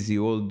basically gives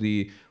you all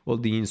the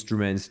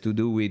instruments to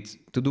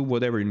do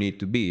whatever you need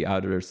to be,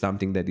 either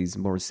something that is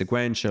more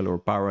sequential or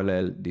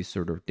parallel, these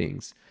sort of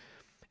things.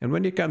 And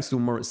when it comes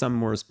to some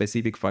more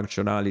specific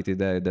functionality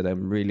that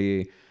I'm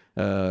really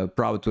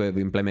proud to have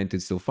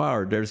implemented so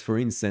far, there's, for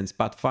instance,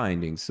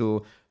 pathfinding.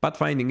 So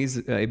pathfinding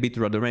is a bit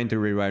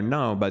rudimentary right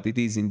now, but it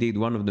is indeed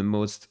one of the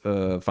most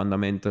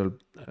fundamental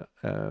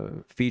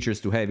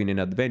features to have in an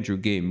adventure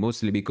game,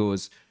 mostly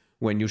because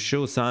when you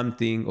show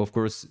something, of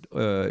course,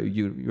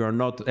 you are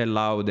not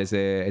allowed as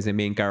a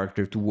main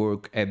character to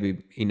work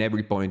in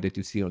every point that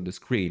you see on the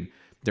screen.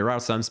 there are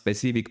some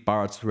specific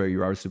parts where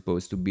you are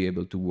supposed to be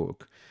able to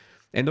walk.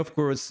 And of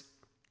course,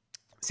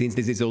 since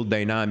this is all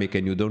dynamic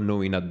and you don't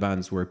know in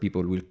advance where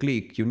people will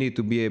click, you need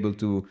to be able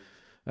to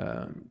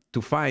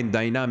find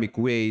dynamic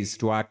ways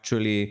to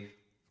actually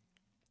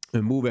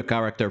move a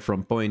character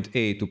from point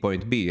A to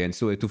point B, and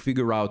so to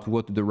figure out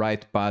what the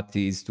right path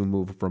is to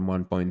move from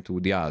one point to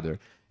the other,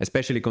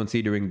 especially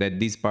considering that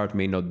this part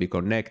may not be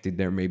connected,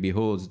 there may be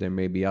holes, there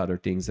may be other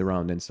things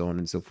around, and so on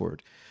and so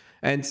forth.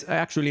 And I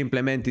actually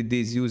implemented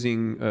this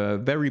using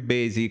very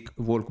basic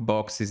walk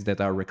boxes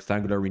that are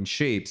rectangular in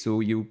shape.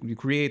 So you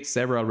create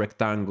several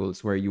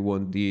rectangles where you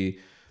want the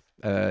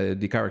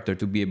character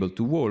to be able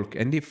to walk,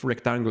 and if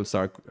rectangles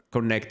are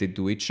connected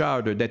to each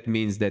other, that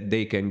means that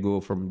they can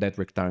go from that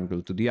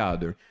rectangle to the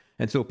other.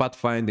 And so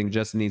pathfinding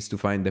just needs to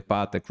find the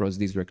path across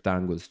these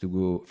rectangles to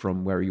go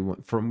from where you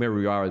want,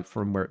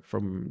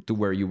 to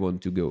where you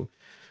want to go.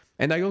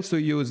 And I also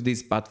use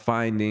these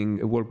pathfinding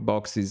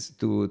workboxes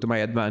to my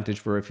advantage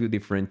for a few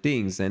different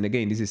things. And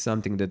again, this is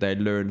something that I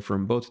learned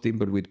from both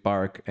Thimbleweed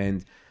Park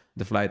and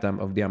the Flight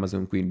of the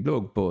Amazon Queen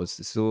blog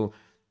post. So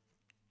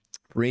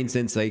for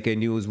instance, I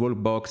can use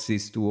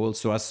workboxes to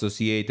also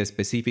associate a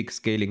specific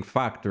scaling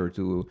factor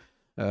to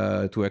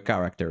a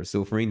character.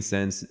 So for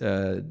instance,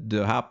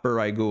 the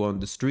upper I go on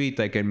the street,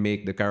 I can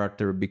make the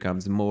character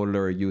become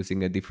smaller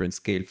using a different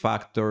scale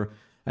factor.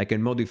 I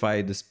can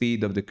modify the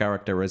speed of the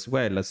character as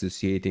well,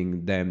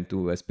 associating them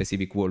to a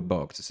specific wall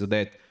box, so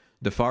that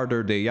the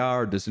farther they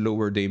are, the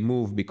slower they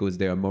move because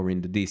they are more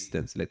in the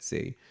distance, let's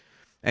say.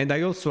 And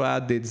I also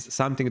added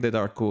something that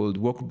are called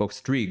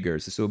walkbox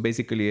triggers. So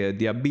basically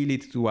the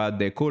ability to add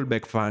a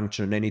callback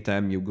function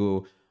anytime you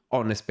go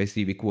on a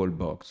specific wall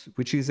box,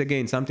 which is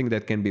again something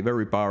that can be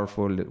very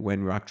powerful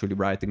when you're actually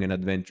writing an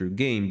adventure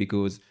game,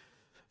 because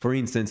for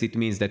instance, it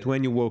means that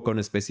when you walk on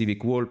a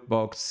specific walk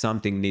box,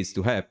 something needs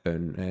to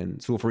happen.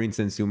 And so for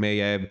instance, you may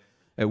have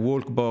a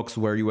walk box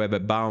where you have a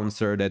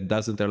bouncer that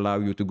doesn't allow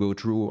you to go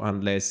through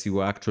unless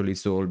you actually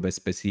solve a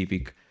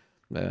specific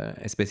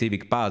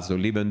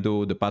puzzle, even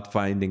though the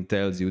pathfinding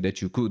tells you that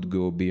you could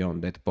go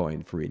beyond that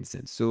point, for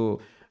instance.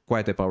 So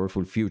quite a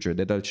powerful feature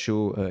that I'll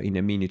show in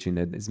a minute in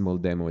a small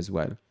demo as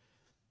well.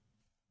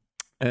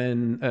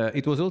 And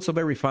it was also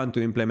very fun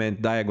to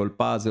implement diagonal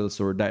puzzles,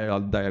 or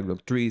diagonal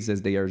trees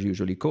as they are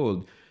usually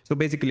called. So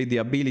basically the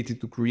ability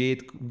to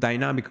create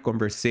dynamic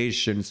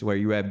conversations where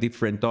you have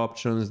different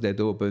options that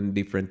open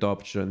different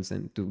options,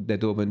 and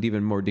that open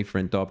even more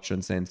different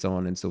options, and so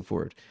on and so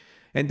forth.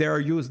 And they are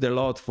used a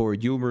lot for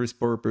humorous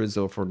purpose,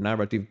 or for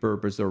narrative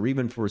purpose, or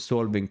even for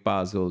solving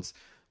puzzles.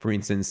 For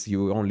instance,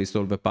 you only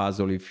solve a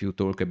puzzle if you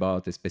talk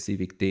about a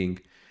specific thing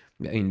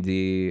in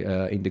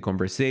the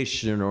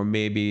conversation, or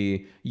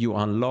maybe you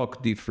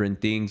unlock different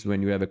things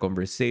when you have a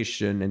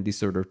conversation, and these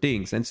sort of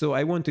things. And so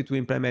I wanted to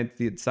implement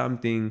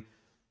something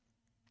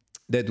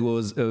that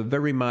was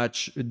very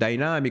much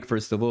dynamic,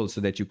 first of all,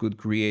 so that you could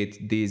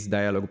create these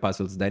dialogue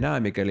puzzles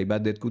dynamically,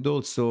 but that could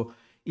also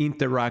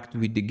interact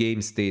with the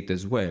game state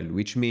as well,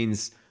 which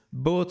means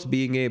both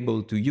being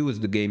able to use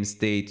the game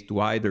state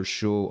to either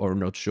show or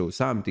not show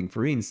something,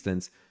 for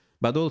instance,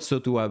 but also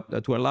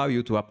to allow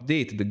you to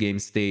update the game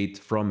state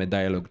from a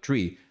dialogue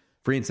tree.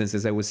 For instance,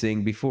 as I was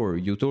saying before,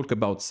 you talk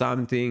about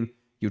something,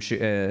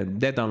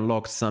 that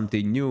unlocks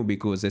something new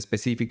because a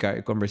specific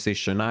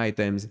conversation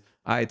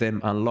item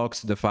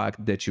unlocks the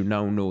fact that you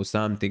now know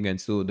something,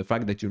 and so the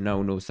fact that you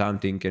now know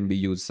something can be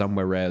used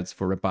somewhere else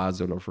for a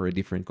puzzle or for a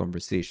different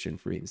conversation,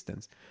 for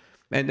instance.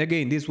 And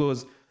again, this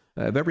was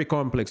very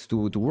complex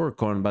to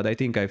work on, but I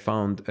think I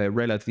found a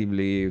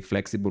relatively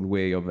flexible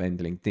way of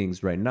handling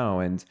things right now,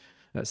 and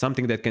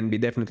something that can be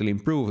definitely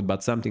improved,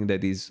 but something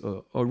that is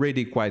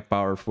already quite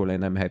powerful,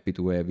 and I'm happy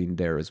to have in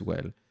there as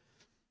well.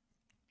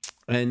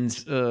 And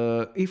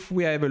if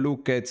we have a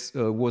look at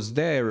what's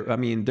there, I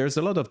mean, there's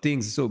a lot of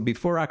things. So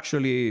before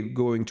actually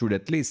going through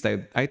that list,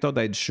 I thought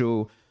I'd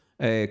show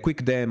a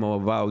quick demo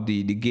of how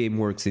the game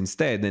works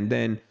instead. And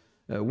then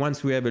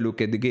once we have a look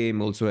at the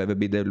game, also have a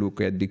bit of a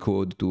look at the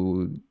code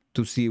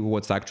to see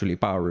what's actually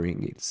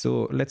powering it.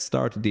 So let's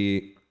start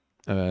the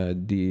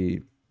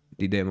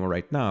demo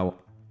right now.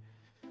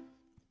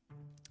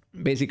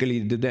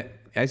 Basically,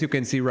 as you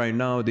can see right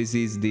now, this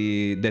is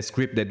the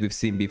script that we've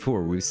seen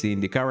before. We've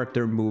seen the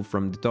character move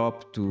from the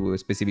top to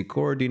specific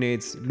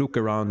coordinates, look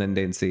around, and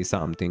then say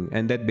something.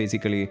 And that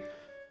basically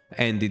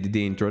ended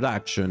the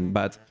introduction.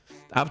 But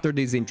after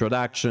this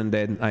introduction,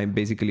 then I'm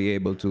basically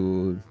able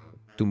to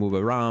move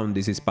around.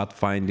 This is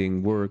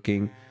pathfinding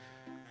working.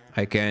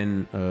 I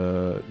can,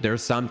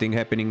 there's something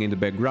happening in the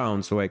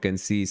background, so I can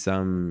see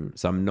some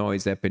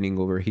noise happening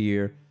over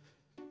here.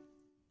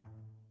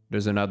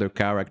 There's another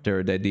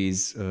character that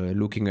is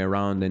looking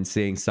around and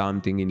saying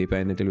something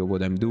independently of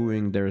what I'm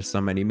doing. There's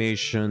some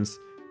animations.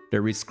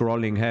 There is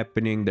scrolling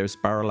happening. There's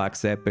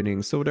parallax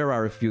happening. So there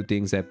are a few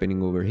things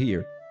happening over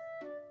here.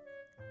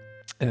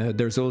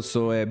 There's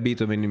also a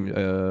bit of an...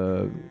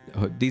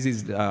 this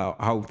is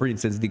how, for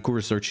instance, the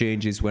cursor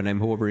changes when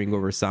I'm hovering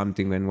over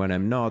something and when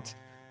I'm not.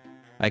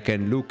 I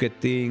can look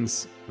at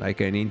things, I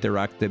can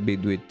interact a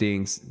bit with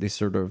things, this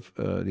sort of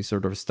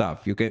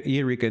stuff.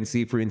 Here you can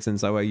see, for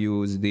instance, how I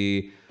use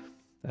the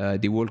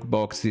walk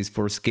boxes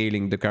for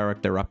scaling the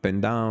character up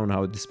and down,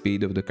 how the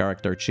speed of the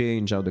character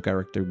change, how the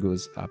character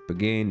goes up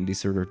again, these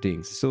sort of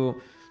things. So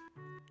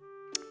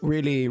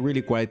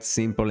really quite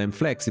simple and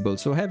flexible.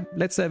 So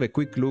let's have a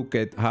quick look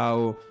at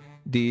how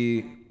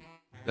the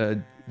uh,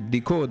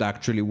 the code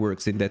actually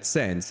works in that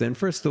sense. And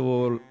first of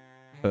all,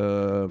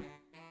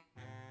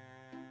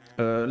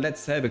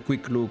 let's have a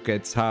quick look uh,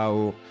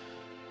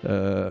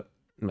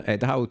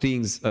 at how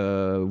things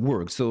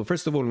work. So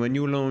first of all, when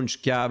you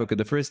launch KIAVC,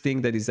 the first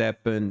thing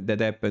that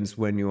happens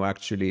when you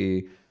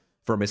actually,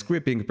 from a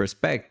scripting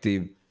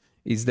perspective,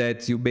 is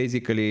that you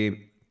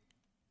basically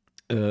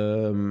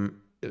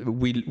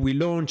we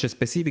launch a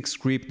specific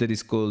script that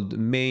is called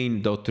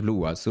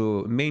main.lua.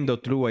 So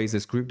main.lua is a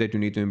script that you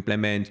need to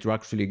implement to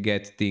actually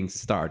get things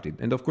started.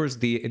 And of course,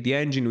 the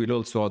engine will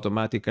also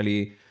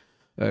automatically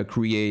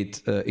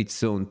create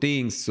its own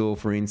things. So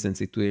for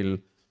instance, it will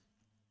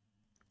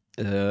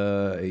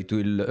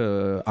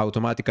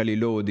automatically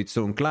load its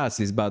own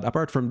classes, but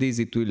apart from this,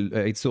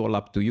 it's all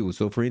up to you.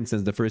 So for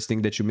instance, the first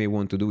thing that you may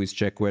want to do is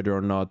check whether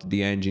or not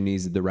the engine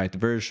is the right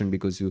version,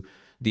 because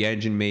the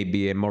engine may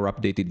be a more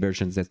updated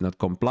version that's not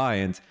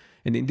compliant.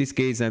 And in this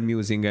case, I'm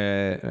using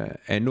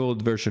an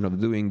old version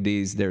of doing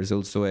this. There's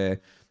also a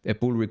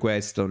pull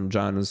request on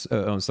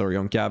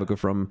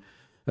KIAVC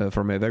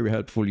from a very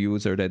helpful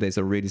user that has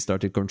already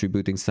started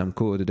contributing some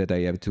code that I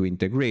have to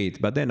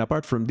integrate. But then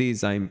apart from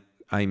this, I'm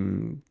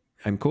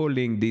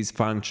calling this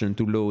function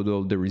to load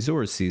all the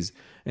resources,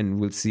 and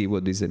we'll see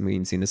what this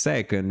means in a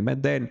second.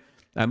 But then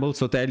I'm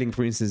also telling,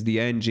 for instance,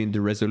 the engine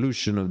the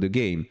resolution of the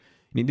game.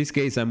 In this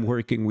case, I'm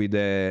working with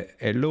a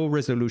low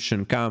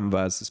resolution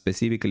canvas,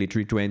 specifically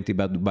 320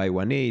 but by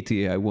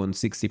 180. I want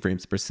 60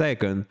 frames per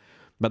second.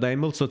 But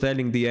I'm also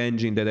telling the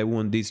engine that I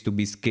want this to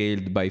be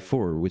scaled by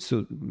 4,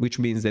 which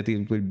means that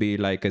it will be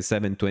like a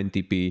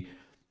 720p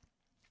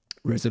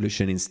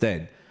resolution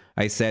instead.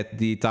 I set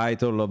the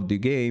title of the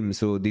game,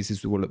 so this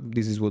is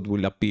what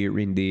will appear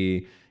in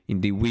the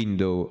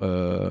window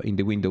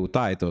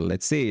title.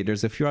 Let's say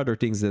there's a few other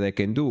things that I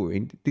can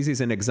do. This is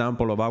an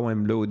example of how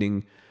I'm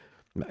loading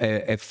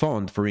a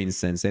font, for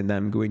instance, and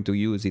I'm going to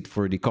use it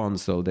for the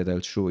console that I'll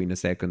show in a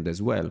second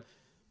as well.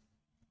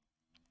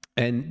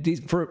 And this,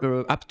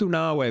 up to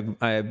now,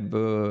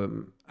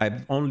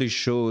 I've only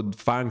showed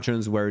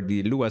functions where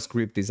the Lua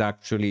script is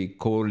actually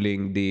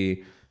calling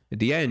the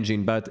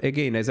engine. But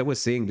again, as I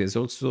was saying, there's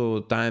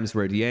also times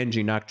where the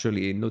engine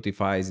actually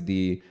notifies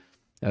the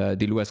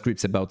Lua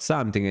scripts about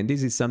something, and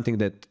this is something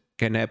that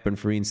can happen,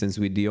 for instance,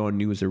 with the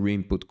on-user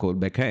input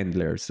callback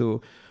handler.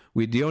 So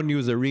with the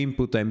on-user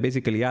input, I'm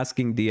basically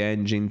asking the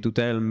engine to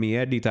tell me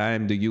any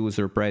time the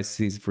user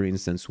presses, for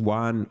instance,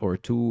 1 or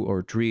 2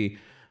 or 3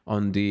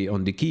 on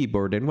the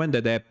keyboard, and when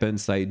that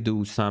happens, I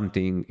do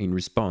something in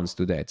response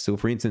to that. So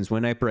for instance,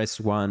 when I press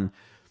 1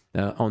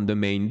 on the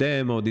main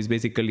demo, this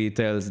basically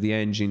tells the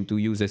engine to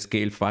use a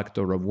scale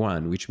factor of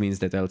 1, which means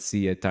that I'll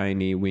see a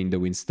tiny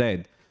window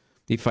instead.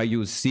 If I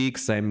use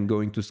 6, I'm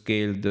going to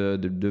scale the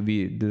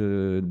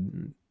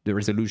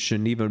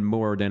resolution even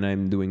more than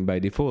I'm doing by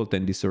default,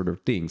 and these sort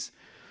of things.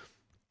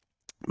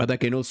 But I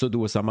can also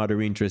do some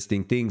other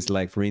interesting things,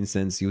 like for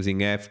instance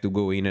using F to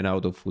go in and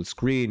out of full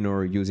screen,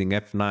 or using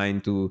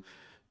F9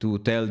 to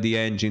tell the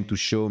engine to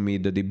show me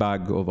the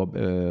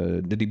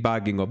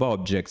debugging of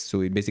objects.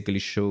 So it basically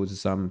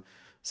shows some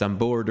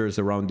borders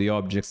around the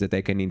objects that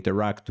I can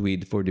interact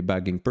with for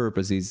debugging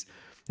purposes.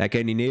 I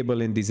can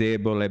enable and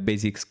disable a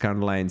basic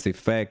scanlines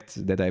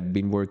effect that I've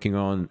been working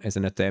on as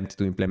an attempt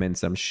to implement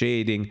some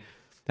shading.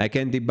 I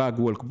can debug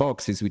walk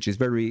boxes, which is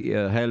very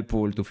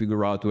helpful to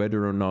figure out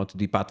whether or not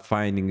the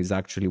pathfinding is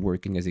actually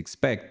working as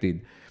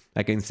expected.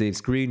 I can save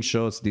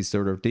screenshots, these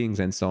sort of things,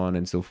 and so on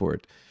and so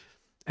forth.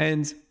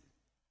 And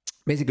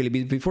basically,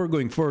 before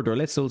going further,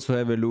 let's also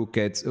have a look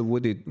at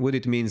what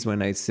it means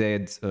when I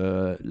said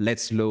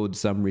let's load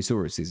some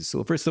resources.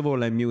 So first of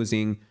all, I'm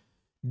using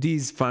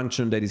this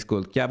function that is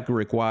called KIAVC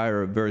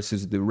require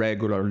versus the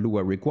regular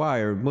Lua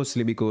require,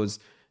 mostly because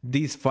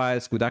these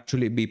files could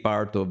actually be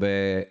part of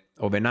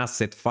an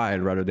asset file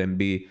rather than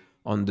be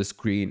on the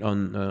screen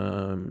on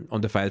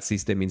the file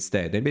system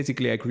instead. And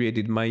basically, I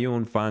created my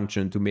own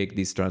function to make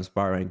this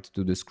transparent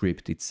to the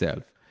script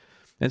itself.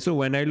 And so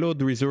when I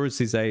load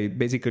resources,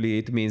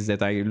 it means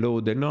that I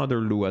load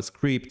another Lua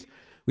script,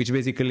 which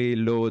basically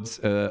loads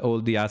all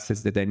the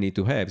assets that I need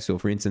to have. So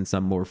for instance,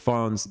 some more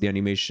fonts, the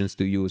animations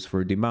to use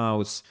for the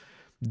mouse,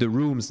 the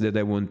rooms that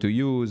I want to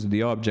use,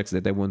 the objects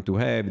that I want to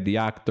have, the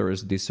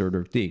actors, these sort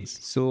of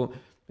things. So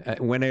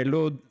when I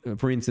load,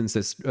 for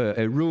instance,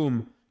 a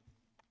room,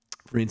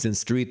 for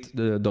instance,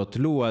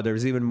 street.lua,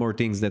 there's even more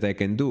things that I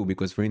can do,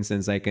 because for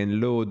instance, I can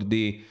load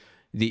the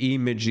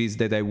images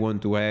that I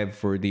want to have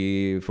for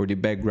the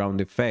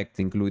background effect,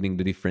 including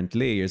the different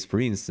layers,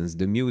 for instance,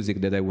 the music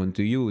that I want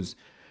to use.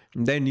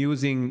 Then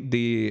using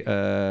the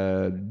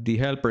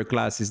helper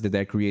classes that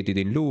I created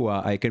in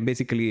Lua, I can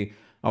basically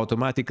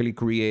automatically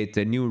create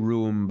a new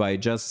room by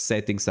just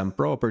setting some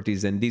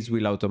properties, and this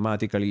will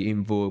automatically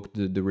invoke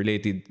the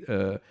related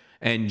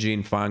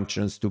engine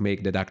functions to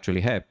make that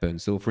actually happen.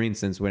 So for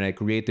instance, when I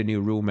create a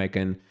new room, I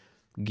can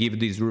give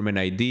this room an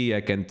ID.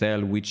 I can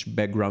tell which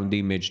background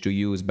image to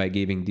use by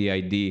giving the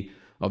ID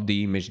of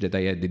the image that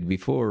I added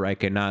before. I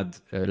can add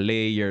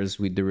layers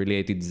with the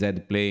related Z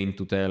plane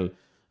to tell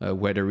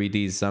whether it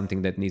is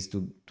something that needs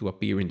to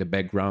appear in the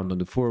background or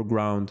the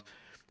foreground.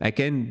 I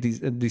can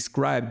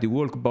describe the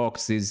work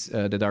boxes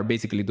that are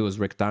basically those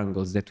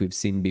rectangles that we've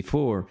seen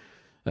before,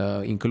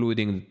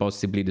 including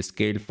possibly the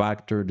scale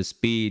factor, the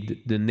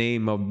speed, the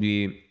name of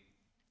the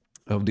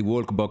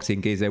work box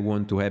in case I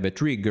want to have a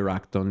trigger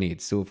act on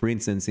it. So for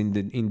instance,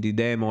 in the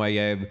demo, I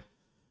have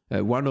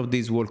one of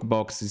these work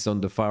boxes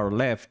on the far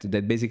left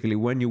that basically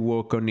when you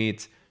work on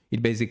it,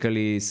 it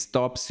basically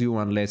stops you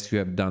unless you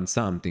have done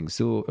something.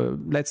 So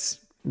let's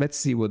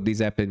see what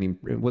this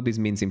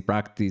means in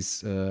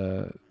practice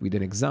with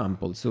an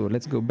example. So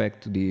let's go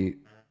back to the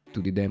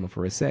demo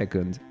for a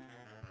second.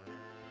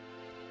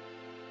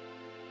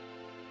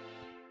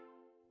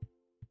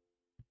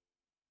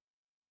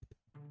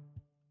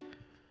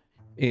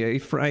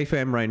 If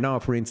I'm right now,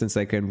 for instance,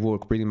 I can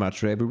work pretty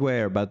much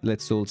everywhere, but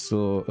let's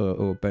also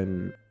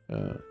open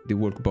the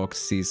work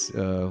boxes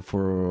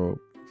for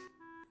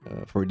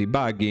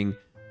debugging.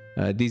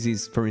 This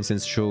is, for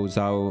instance, shows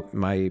how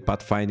my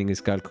pathfinding is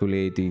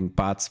calculating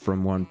paths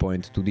from one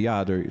point to the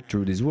other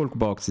through these work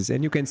boxes,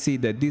 and you can see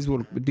that these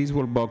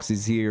work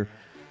boxes here,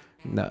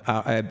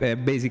 I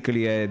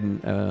basically had,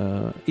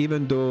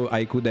 even though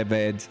I could have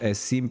had a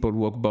simple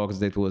work box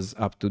that was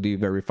up to the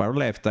very far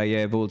left, I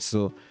have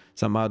also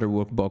some other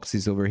work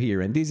boxes over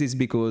here, and this is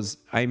because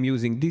I'm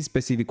using this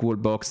specific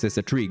work box as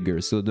a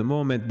trigger. So the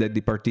moment that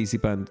the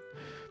participant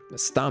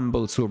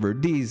stumbles over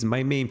this,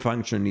 my main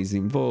function is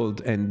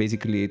involved, and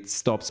basically it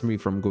stops me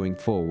from going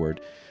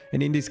forward.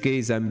 And in this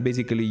case, I'm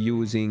basically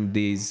using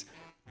this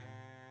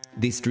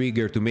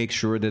trigger to make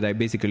sure that I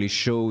basically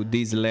show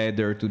this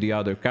ladder to the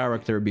other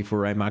character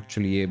before I'm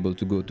actually able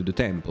to go to the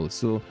temple.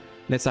 So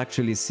let's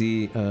actually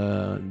see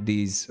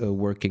this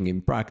working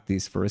in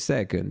practice for a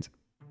second.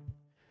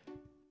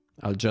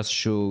 I'll just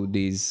show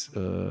this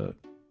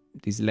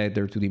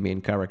ladder to the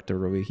main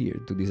character over here,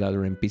 to this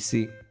other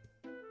NPC.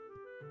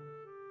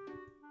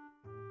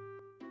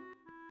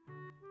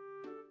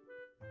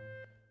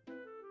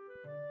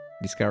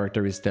 This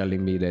character is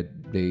telling me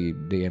that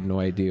they have no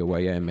idea who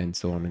I am, and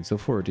so on and so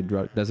forth.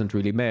 It doesn't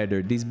really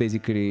matter. This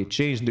basically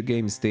changed the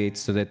game state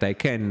so that I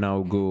can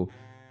now go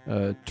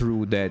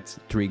through that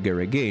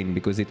trigger again,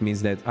 because it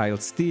means that I'll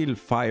still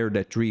fire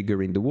that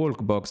trigger in the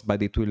work box,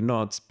 but it will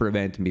not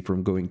prevent me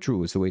from going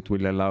through. So it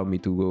will allow me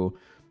to go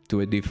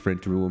to a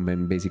different room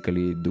and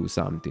basically do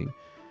something.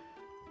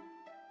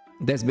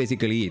 That's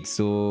basically it.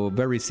 So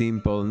very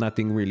simple,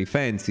 nothing really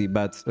fancy,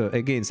 but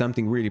again,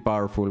 something really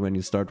powerful when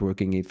you start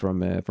working it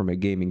from a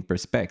gaming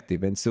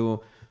perspective. And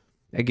so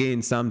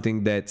again,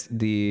 something that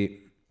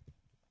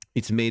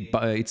it's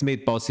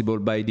made possible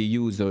by the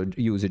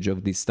usage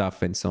of this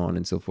stuff and so on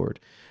and so forth.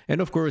 And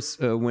of course,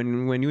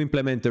 when you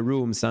implement a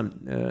room,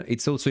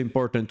 it's also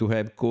important to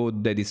have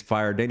code that is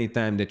fired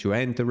anytime that you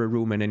enter a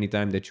room and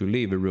anytime that you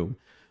leave a room.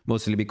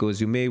 Mostly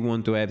because you may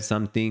want to have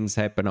some things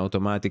happen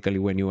automatically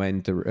when you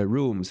enter a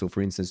room. So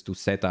for instance, to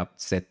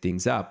set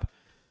things up.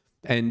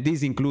 And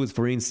this includes,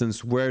 for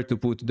instance, where to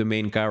put the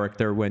main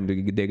character when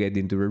they get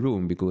into a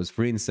room. Because,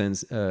 for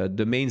instance,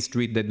 the main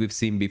street that we've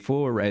seen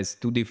before has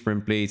two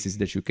different places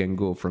that you can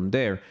go from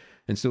there.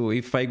 And so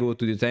if I go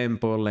to the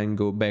temple and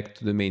go back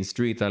to the main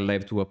street, I'll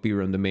have to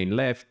appear on the main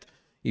left.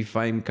 If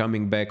I'm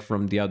coming back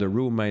from the other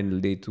room, I'll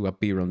need to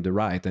appear on the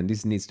right. And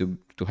this needs to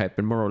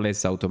happen more or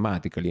less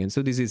automatically. And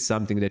so this is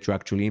something that you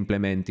actually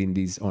implement in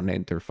this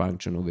onEnter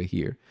function over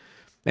here.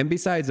 And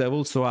besides, I've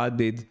also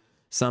added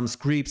some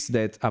scripts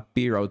that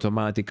appear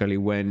automatically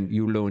when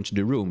you launch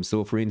the room.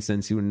 So for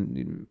instance,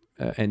 and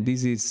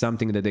this is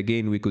something that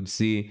again we could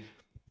see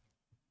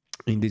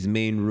in this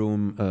main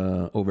room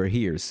over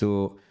here.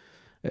 So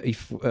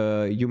if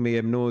you may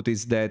have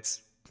noticed that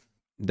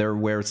there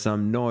were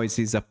some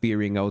noises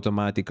appearing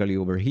automatically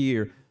over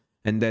here,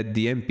 and that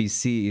the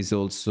NPC is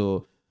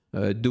also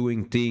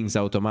doing things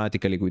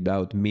automatically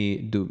without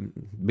me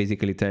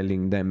basically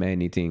telling them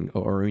anything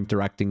or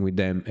interacting with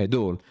them at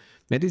all.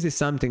 And this is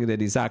something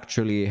that is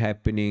actually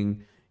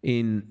happening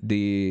in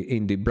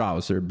the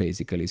browser,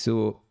 basically.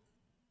 So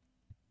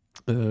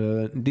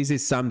this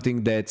is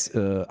something that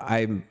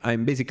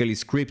I'm basically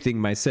scripting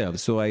myself.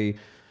 So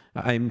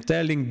I'm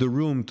telling the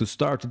room to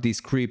start this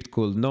script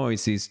called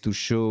noises to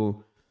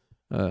show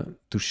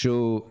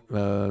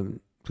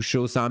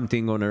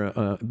something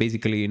on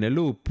basically in a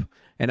loop,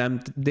 and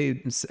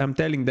I'm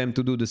telling them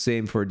to do the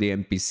same for the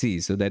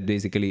NPC, so that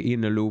basically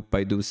in a loop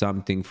I do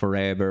something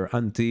forever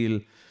until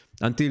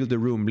the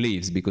room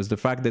leaves, because the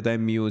fact that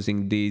I'm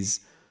using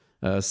this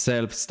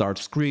self-start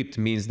script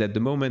means that the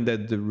moment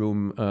that the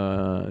room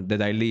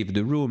that I leave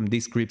the room,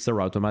 these scripts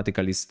are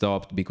automatically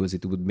stopped because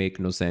it would make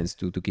no sense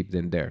to keep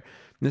them there.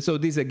 And so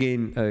this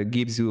again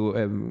gives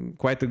you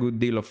quite a good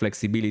deal of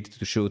flexibility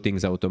to show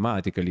things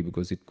automatically,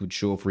 because it could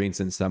show, for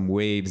instance, some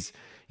waves.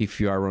 If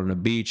you are on a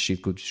beach,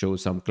 it could show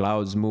some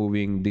clouds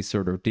moving, these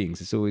sort of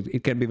things. So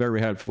it can be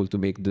very helpful to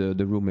make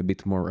the room a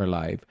bit more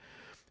alive.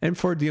 And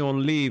for the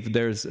on leave,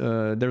 there's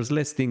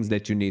less things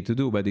that you need to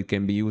do, but it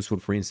can be useful,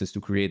 for instance,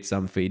 to create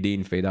some fade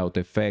in, fade out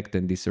effect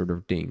and these sort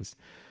of things.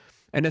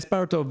 And as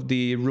part of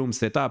the room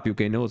setup, you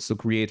can also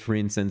create, for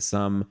instance,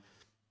 some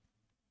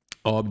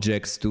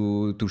objects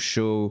to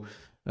show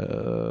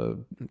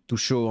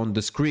on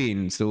the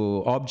screen.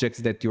 So objects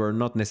that you are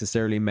not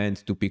necessarily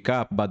meant to pick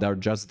up, but are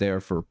just there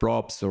for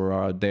props, or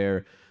are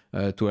there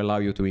to allow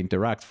you to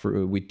interact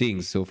with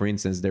things. So for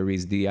instance, there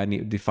is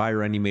the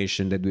fire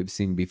animation that we've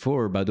seen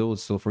before, but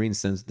also, for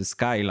instance, the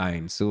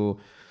skyline. So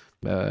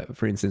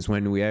for instance,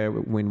 when we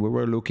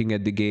were looking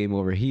at the game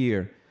over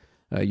here,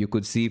 you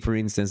could see, for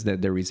instance,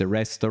 that there is a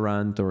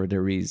restaurant, or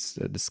there is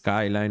the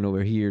skyline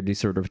over here, these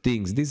sort of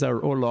things. These are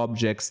all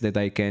objects that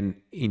I can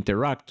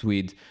interact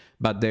with,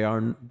 but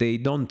they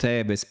don't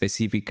have a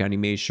specific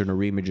animation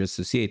or image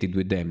associated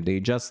with them. They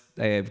just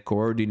have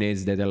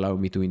coordinates that allow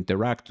me to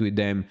interact with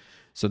them,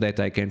 so that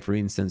I can, for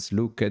instance,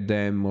 look at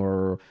them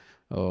or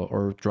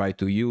try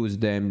to use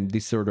them,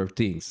 these sort of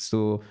things.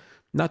 So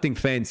nothing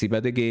fancy,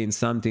 but again,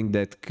 something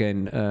that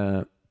can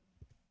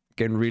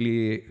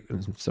really,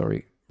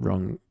 sorry,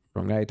 wrong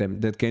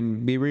item, that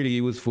can be really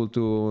useful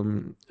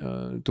to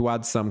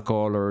add some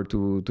color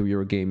to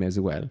your game as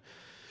well.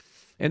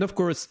 And of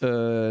course,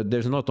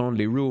 there's not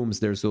only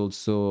rooms, there's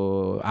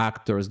also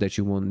actors that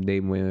they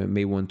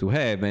may want to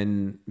have.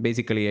 And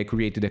basically, I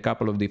created a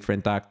couple of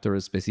different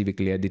actors,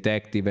 specifically a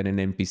detective and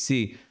an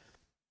NPC.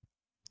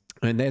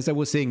 And as I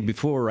was saying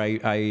before,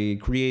 I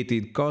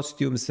created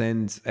costumes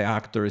and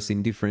actors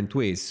in different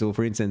ways. So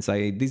for instance,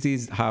 this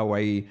is how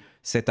I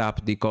set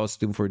up the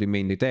costume for the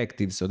main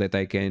detective, so that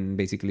I can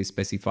basically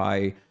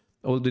specify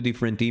all the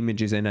different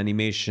images and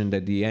animation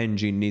that the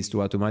engine needs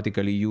to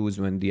automatically use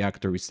when the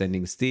actor is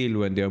standing still,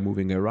 when they are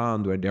moving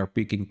around, when they are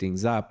picking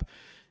things up,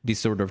 these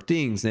sort of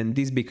things. And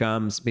this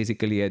becomes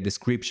basically a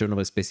description of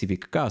a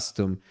specific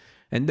custom.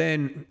 And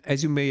then,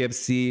 as you may have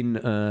seen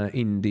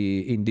in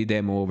the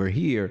demo over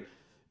here,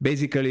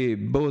 basically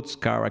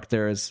both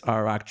characters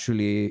are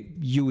actually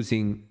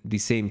using the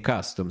same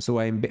custom. So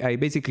I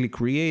basically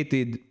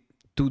created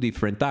two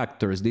different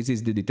actors. This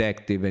is the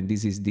detective and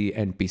this is the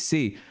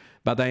NPC,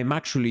 but I'm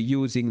actually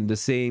using the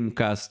same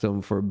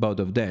custom for both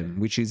of them,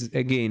 which is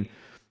again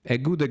a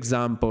good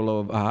example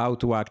of how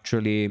to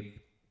actually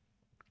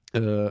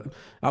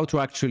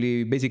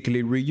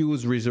basically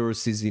reuse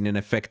resources in an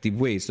effective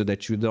way, so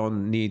that you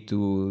don't need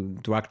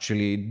to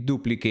actually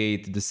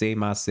duplicate the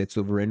same assets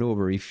over and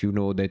over if you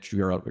know that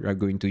you are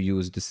going to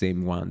use the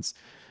same ones,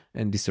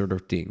 and these sort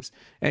of things.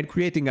 And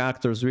creating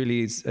actors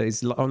really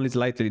is only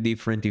slightly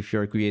different if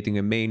you're creating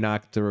a main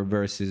actor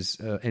versus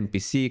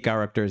NPC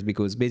characters,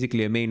 because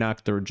basically a main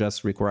actor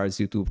just requires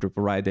you to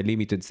provide a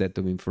limited set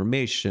of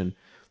information.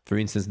 For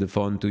instance, the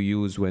font to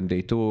use when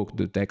they talk,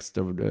 the text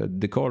or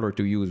the color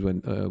to use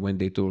when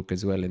they talk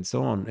as well, and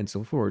so on and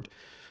so forth.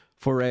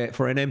 For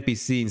an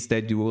NPC,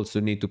 instead, you also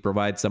need to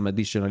provide some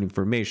additional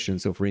information.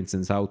 So, for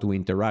instance, how to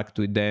interact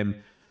with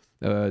them,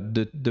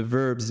 the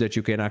verbs that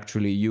you can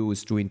actually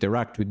use to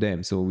interact with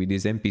them. So with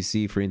this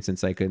NPC, for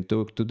instance, I can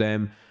talk to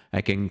them, I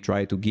can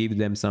try to give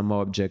them some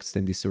objects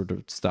and this sort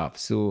of stuff.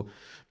 So,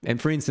 and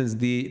for instance,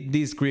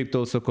 this script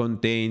also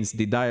contains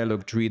the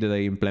dialogue tree that I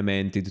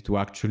implemented to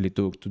actually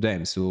talk to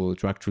them, so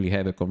to actually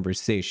have a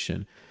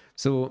conversation.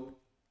 So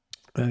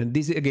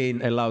this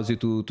again allows you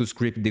to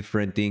script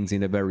different things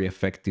in a very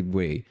effective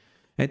way.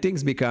 And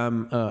things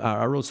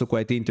are also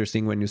quite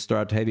interesting when you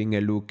start having a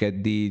look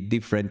at the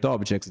different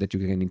objects that you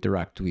can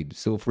interact with.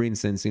 So for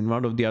instance, in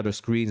one of the other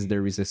screens,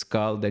 there is a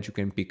skull that you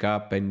can pick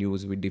up and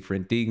use with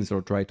different things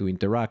or try to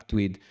interact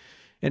with.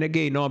 And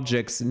again,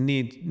 objects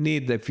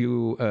need a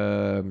few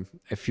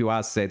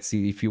assets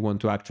if you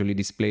want to actually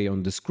display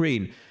on the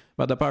screen.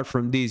 But apart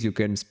from this, you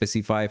can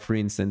specify, for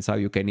instance, how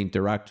you can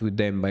interact with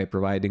them by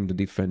providing the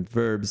different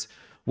verbs,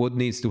 what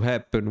needs to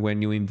happen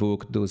when you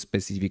invoke those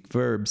specific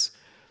verbs,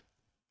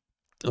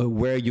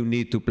 where you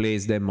need to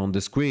place them on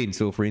the screen.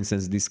 So for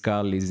instance, this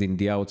skull is in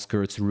the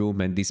outskirts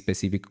room and these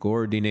specific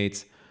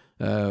coordinates,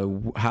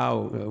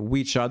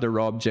 which other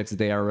objects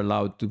they are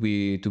allowed to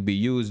be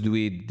used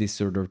with, this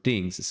sort of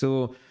things.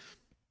 So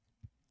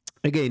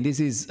again,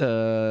 this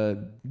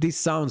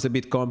sounds a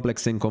bit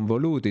complex and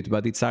convoluted,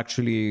 but it's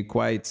actually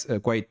quite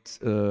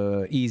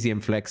easy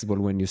and flexible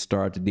when you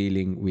start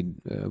dealing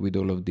with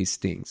all of these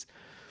things.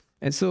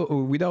 And so,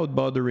 without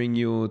bothering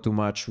you too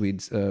much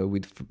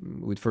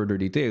with further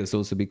details,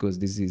 also because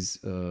this is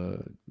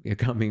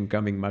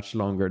coming much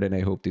longer than I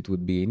hoped it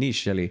would be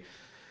initially.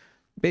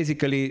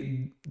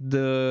 Basically,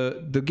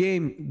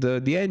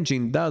 the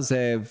engine does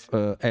have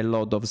a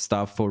lot of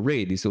stuff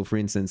already. So, for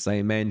instance,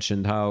 I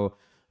mentioned how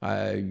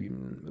uh,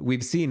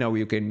 we've seen how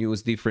you can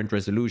use different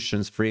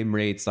resolutions, frame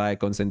rates,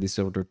 icons, and these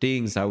sort of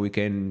things, how we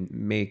can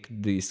make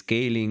the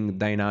scaling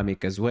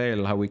dynamic as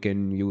well, how we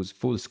can use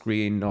full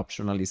screen,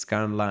 optionally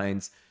scan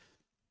lines,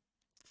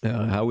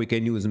 how we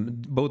can use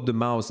both the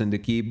mouse and the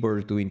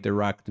keyboard to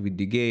interact with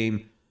the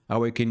game, how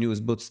we can use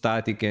both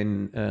static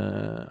and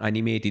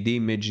animated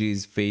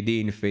images, fade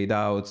in, fade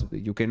out.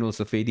 You can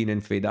also fade in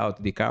and fade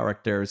out the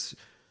characters.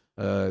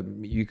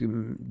 You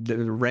can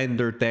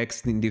render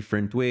text in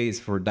different ways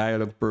for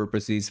dialogue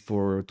purposes,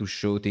 for to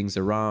show things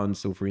around.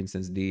 So, for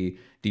instance, the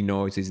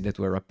noises that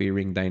were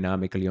appearing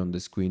dynamically on the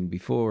screen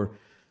before.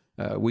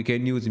 We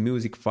can use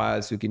music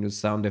files, we can use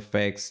sound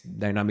effects,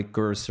 dynamic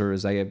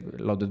cursors. I have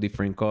a lot of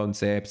different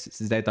concepts,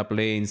 zeta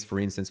planes, for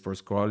instance, for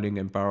scrolling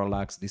and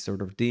parallax, these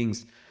sort of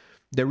things.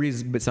 There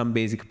is some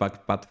basic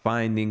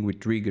pathfinding with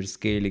trigger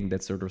scaling,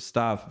 that sort of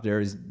stuff.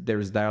 There's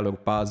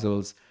dialogue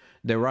puzzles.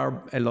 There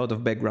are a lot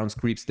of background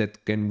scripts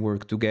that can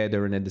work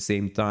together and at the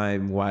same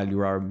time while you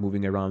are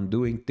moving around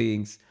doing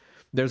things.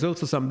 There's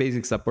also some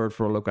basic support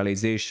for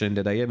localization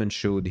that I haven't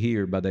showed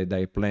here, but that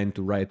I plan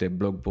to write a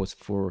blog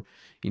post for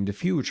in the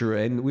future.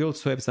 And we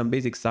also have some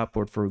basic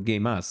support for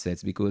game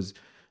assets, because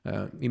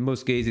in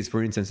most cases,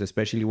 for instance,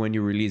 especially when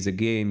you release a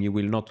game, you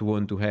will not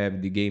want to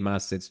have the game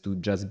assets to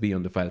just be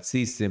on the file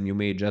system. You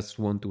may just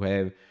want to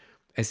have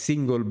a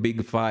single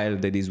big file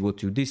that is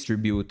what you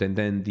distribute, and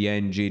then the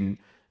engine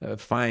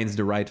finds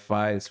the right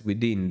files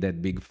within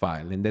that big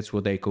file. And that's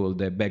what I call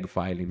the bag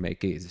file in my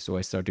case. So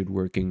I started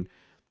working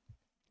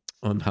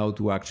on how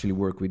to actually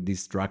work with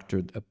this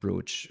structured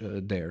approach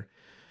there.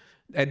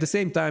 At the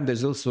same time,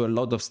 there's also a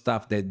lot of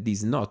stuff that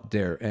is not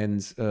there.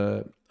 And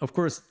of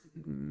course,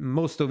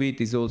 most of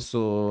it is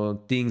also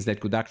things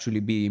that could actually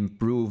be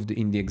improved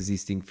in the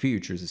existing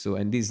features. So,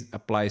 and this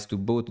applies to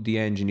both the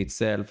engine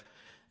itself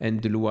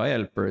and the Lua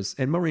helpers.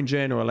 And more in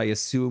general, I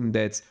assume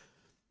that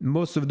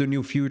most of the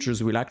new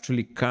features will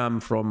actually come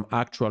from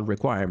actual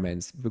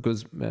requirements,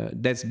 because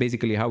that's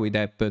basically how it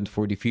happened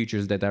for the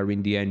features that are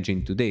in the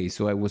engine today.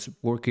 So I was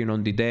working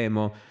on the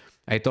demo.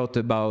 I thought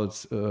about,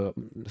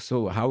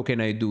 so how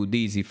can I do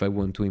this if I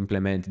want to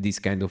implement this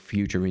kind of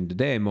feature in the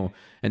demo?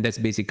 And that's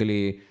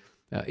basically,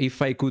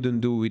 if I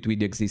couldn't do it with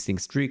the existing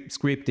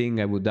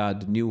scripting, I would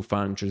add new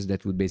functions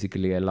that would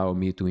basically allow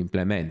me to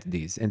implement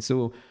this. And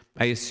so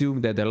I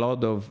assume that a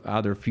lot of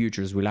other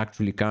features will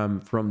actually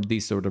come from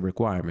these sort of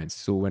requirements.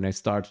 So when I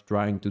start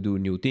trying to do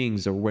new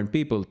things, or when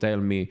people tell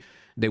me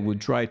they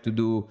would try to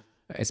do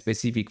a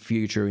specific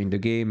feature in the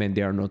game and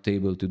they are not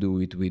able to do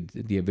it with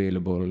the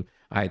available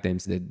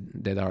items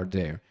that are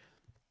there.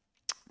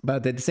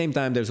 But at the same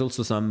time, there's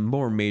also some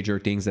more major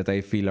things that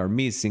I feel are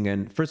missing.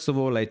 And first of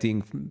all, I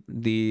think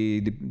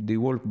the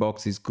work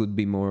boxes could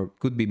be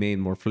made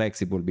more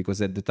flexible,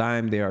 because at the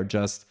time they are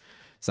just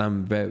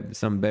some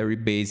very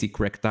basic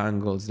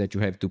rectangles that you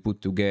have to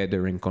put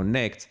together and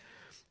connect.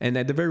 And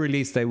at the very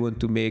least, I want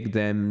to make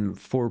them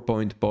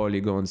 4-point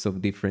polygons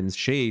of different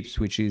shapes,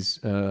 which is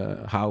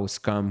how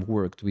Scum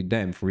worked with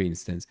them, for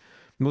instance.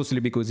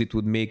 Mostly because it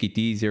would make it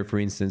easier, for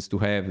instance, to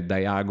have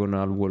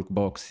diagonal work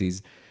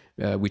boxes,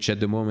 which at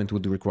the moment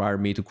would require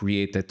me to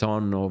create a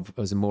ton of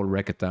small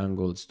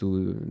rectangles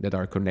that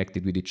are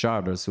connected with each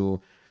other.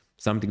 So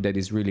something that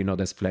is really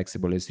not as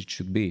flexible as it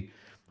should be.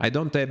 I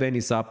don't have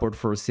any support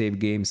for save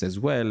games as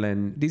well,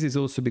 and this is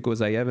also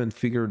because I haven't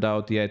figured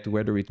out yet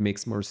whether it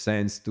makes more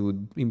sense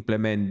to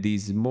implement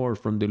these more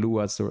from the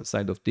Lua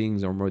side of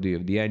things or more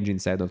the engine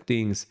side of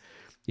things.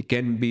 It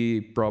can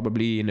be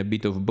probably in a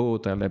bit of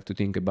both. I'll have to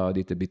think about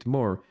it a bit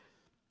more.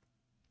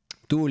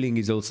 Tooling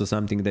is also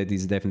something that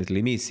is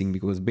definitely missing,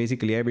 because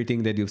basically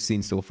everything that you've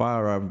seen so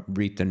far are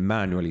written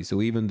manually.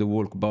 So even the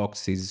work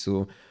boxes,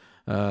 so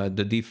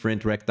the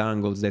different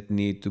rectangles that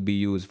need to be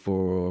used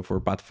for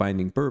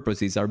pathfinding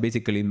purposes are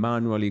basically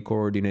manual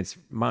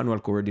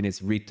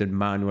coordinates written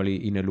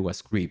manually in a Lua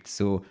script.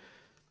 So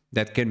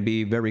that can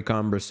be very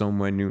cumbersome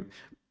when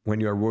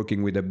you are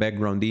working with a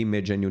background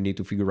image and you need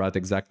to figure out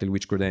exactly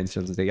which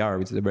credentials they are.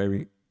 It's a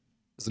very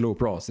slow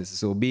process.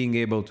 So being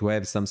able to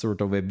have some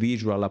sort of a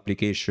visual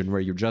application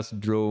where you just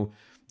draw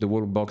the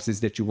work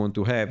boxes that you want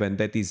to have, and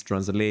that is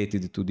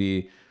translated to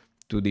the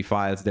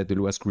files that the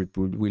Lua script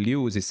will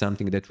use, is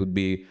something that would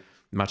be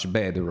much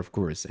better, of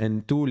course.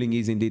 And tooling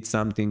is indeed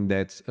something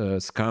that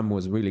Scum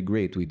was really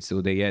great with.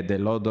 So they had a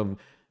lot of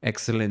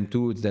excellent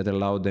tools that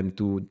allowed them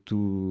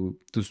to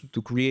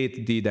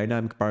create the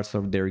dynamic parts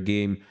of their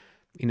game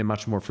in a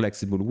much more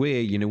flexible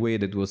way, in a way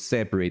that was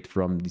separate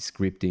from the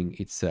scripting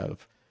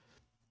itself.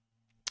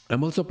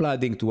 I'm also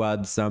planning to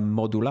add some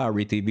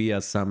modularity via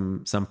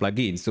some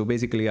plugins. So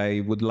basically,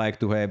 I would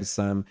like to have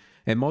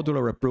a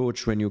modular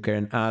approach when you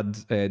can add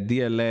a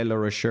DLL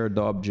or a shared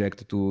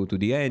object to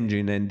the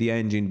engine, and the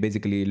engine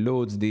basically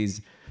loads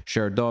this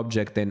shared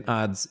object and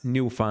adds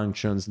new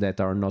functions that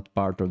are not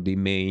part of the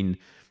main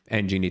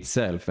engine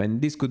itself.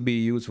 And this could be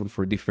useful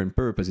for different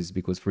purposes,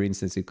 because, for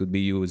instance, it could be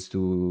used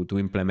to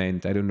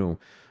implement, I don't know,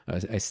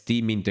 a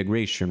Steam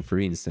integration, for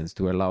instance,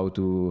 to allow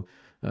to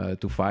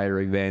to fire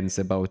events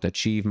about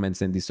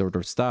achievements and this sort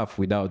of stuff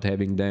without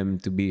having them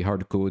to be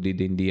hard coded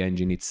in the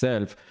engine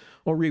itself,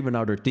 or even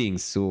other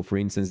things. So, for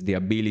instance, the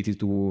ability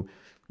to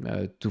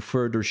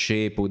further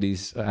shape all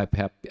these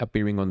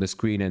appearing on the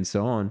screen and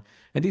so on.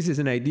 And this is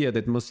an idea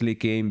that mostly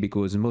came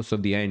because most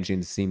of the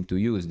engines seem to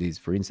use this.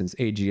 For instance,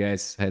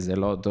 AGS has a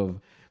lot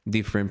of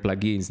different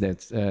plugins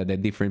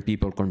that different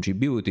people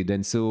contributed,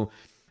 and so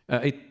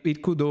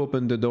it could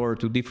open the door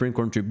to different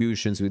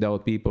contributions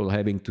without people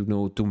having to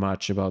know too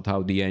much about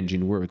how the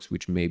engine works,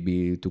 which may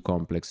be too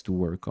complex to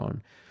work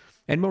on.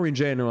 And more in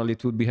general,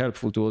 it would be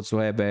helpful to also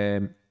have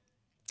a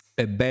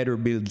better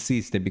build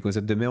system, because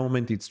at the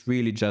moment it's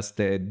really just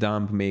a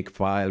dump make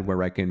file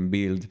where I can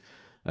build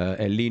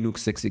a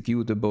Linux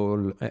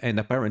executable and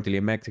apparently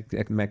a Mac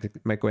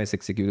OS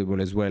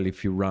executable as well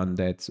if you run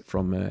that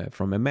from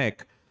a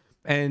Mac,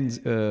 and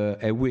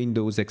a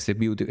Windows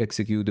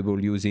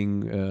executable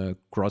using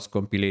cross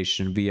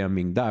compilation via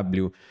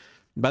MinW.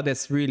 But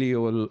that's really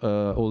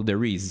all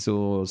there is.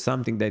 So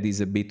something that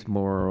is a bit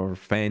more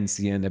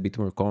fancy and a bit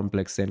more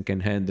complex and can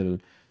handle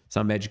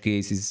some edge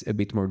cases a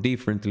bit more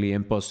differently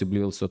and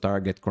possibly also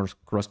target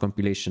cross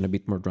compilation a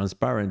bit more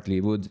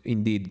transparently would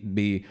indeed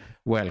be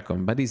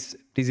welcome. But this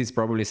is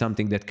probably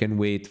something that can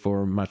wait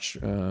for much.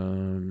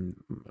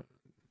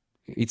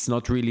 It's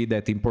not really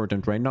that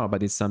important right now,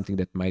 but it's something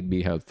that might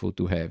be helpful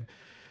to have.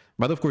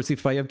 But of course,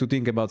 if I have to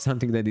think about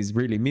something that is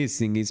really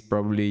missing, is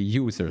probably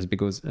users,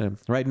 because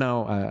right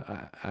now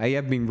I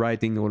have been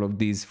writing all of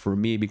this for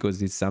me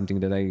because it's something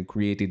that I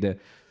created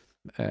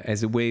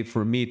as a way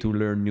for me to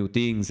learn new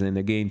things and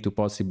again to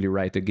possibly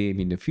write a game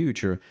in the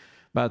future.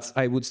 But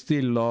I would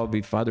still love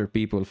if other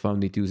people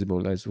found it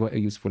useful as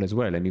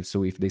well. And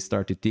if they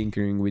started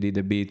tinkering with it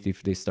a bit,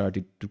 if they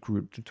started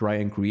to try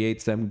and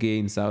create some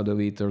games out of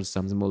it or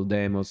some small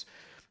demos,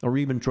 or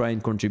even try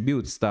and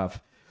contribute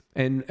stuff.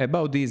 And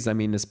about this, I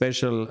mean, a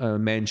special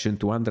mention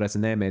to Andras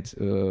Nemeth,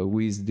 who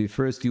is the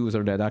first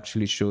user that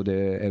actually showed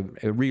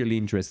a real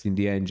interest in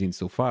the engine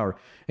so far.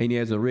 And he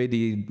has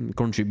already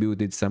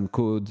contributed some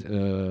code,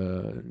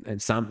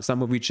 and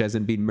some of which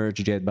hasn't been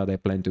merged yet, but I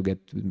plan to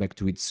get back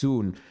to it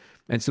soon.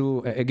 And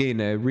so, again,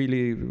 a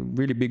really,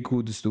 really big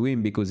kudos to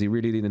him, because he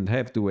really didn't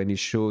have to, and he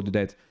showed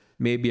that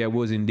maybe I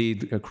was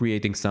indeed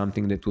creating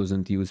something that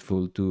wasn't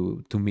useful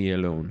to me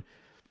alone.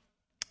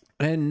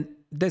 And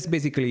that's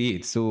basically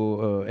it.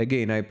 So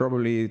again, I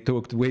probably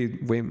talked way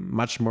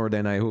much more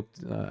than I hoped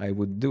I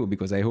would do,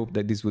 because I hoped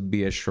that this would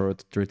be a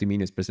short 30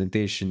 minutes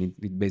presentation.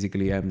 It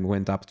basically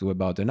went up to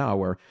about an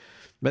hour.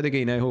 But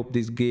again, I hope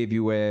this gave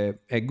you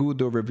a good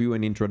overview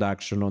and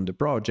introduction on the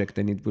project,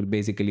 and it will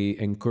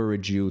basically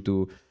encourage you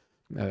to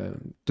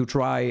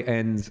try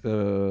and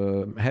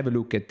have a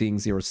look at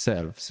things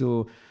yourself.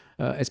 So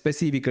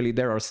specifically,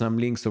 there are some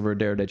links over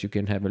there that you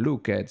can have a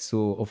look at.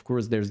 So of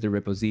course, there's the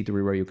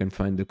repository where you can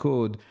find the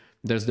code.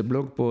 There's the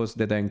blog post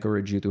that I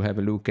encourage you to have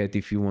a look at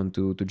if you want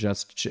to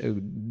just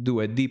do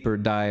a deeper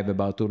dive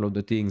about all of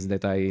the things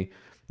that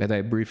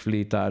I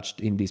briefly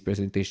touched in this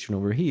presentation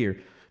over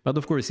here. But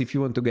of course, if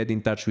you want to get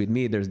in touch with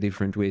me, there's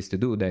different ways to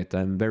do that.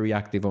 I'm very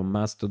active on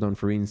Mastodon,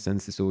 for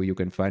instance, so you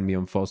can find me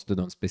on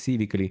Fosstodon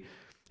specifically.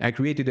 I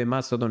created a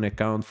Mastodon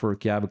account for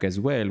KIAVC as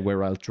well,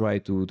 where I'll try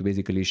to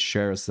basically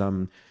share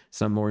some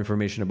more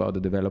information about the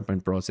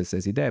development process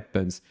as it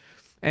happens.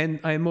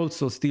 And I'm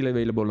also still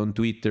available on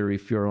Twitter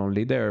if you're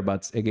only there,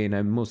 but again,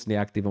 I'm mostly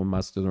active on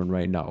Mastodon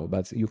right now,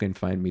 but you can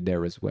find me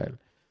there as well.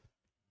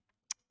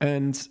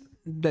 And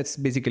that's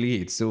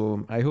basically it.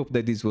 So I hope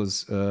that this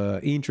was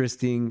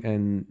interesting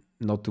and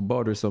not too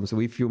bothersome. So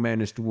if you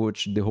managed to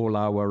watch the whole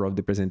hour of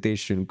the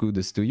presentation,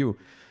 kudos to you.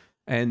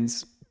 And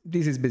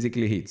this is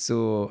basically it.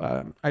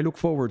 So I look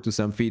forward to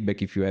some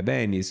feedback if you have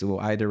any. So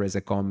either as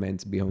a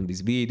comment behind this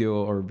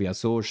video or via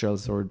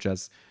socials, or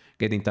just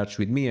get in touch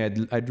with me.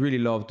 I'd really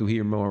love to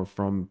hear more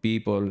from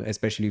people,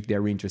 especially if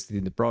they're interested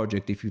in the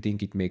project, if you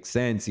think it makes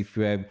sense, if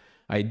you have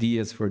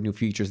ideas for new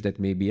features that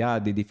may be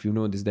added, if you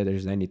notice that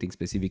there's anything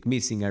specific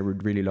missing, I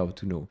would really love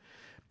to know.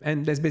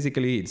 And that's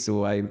basically it.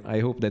 So I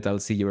hope that I'll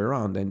see you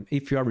around. And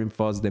if you are in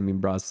FOSDEM in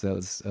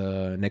Brussels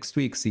next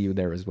week, see you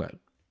there as well.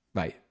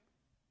 Bye.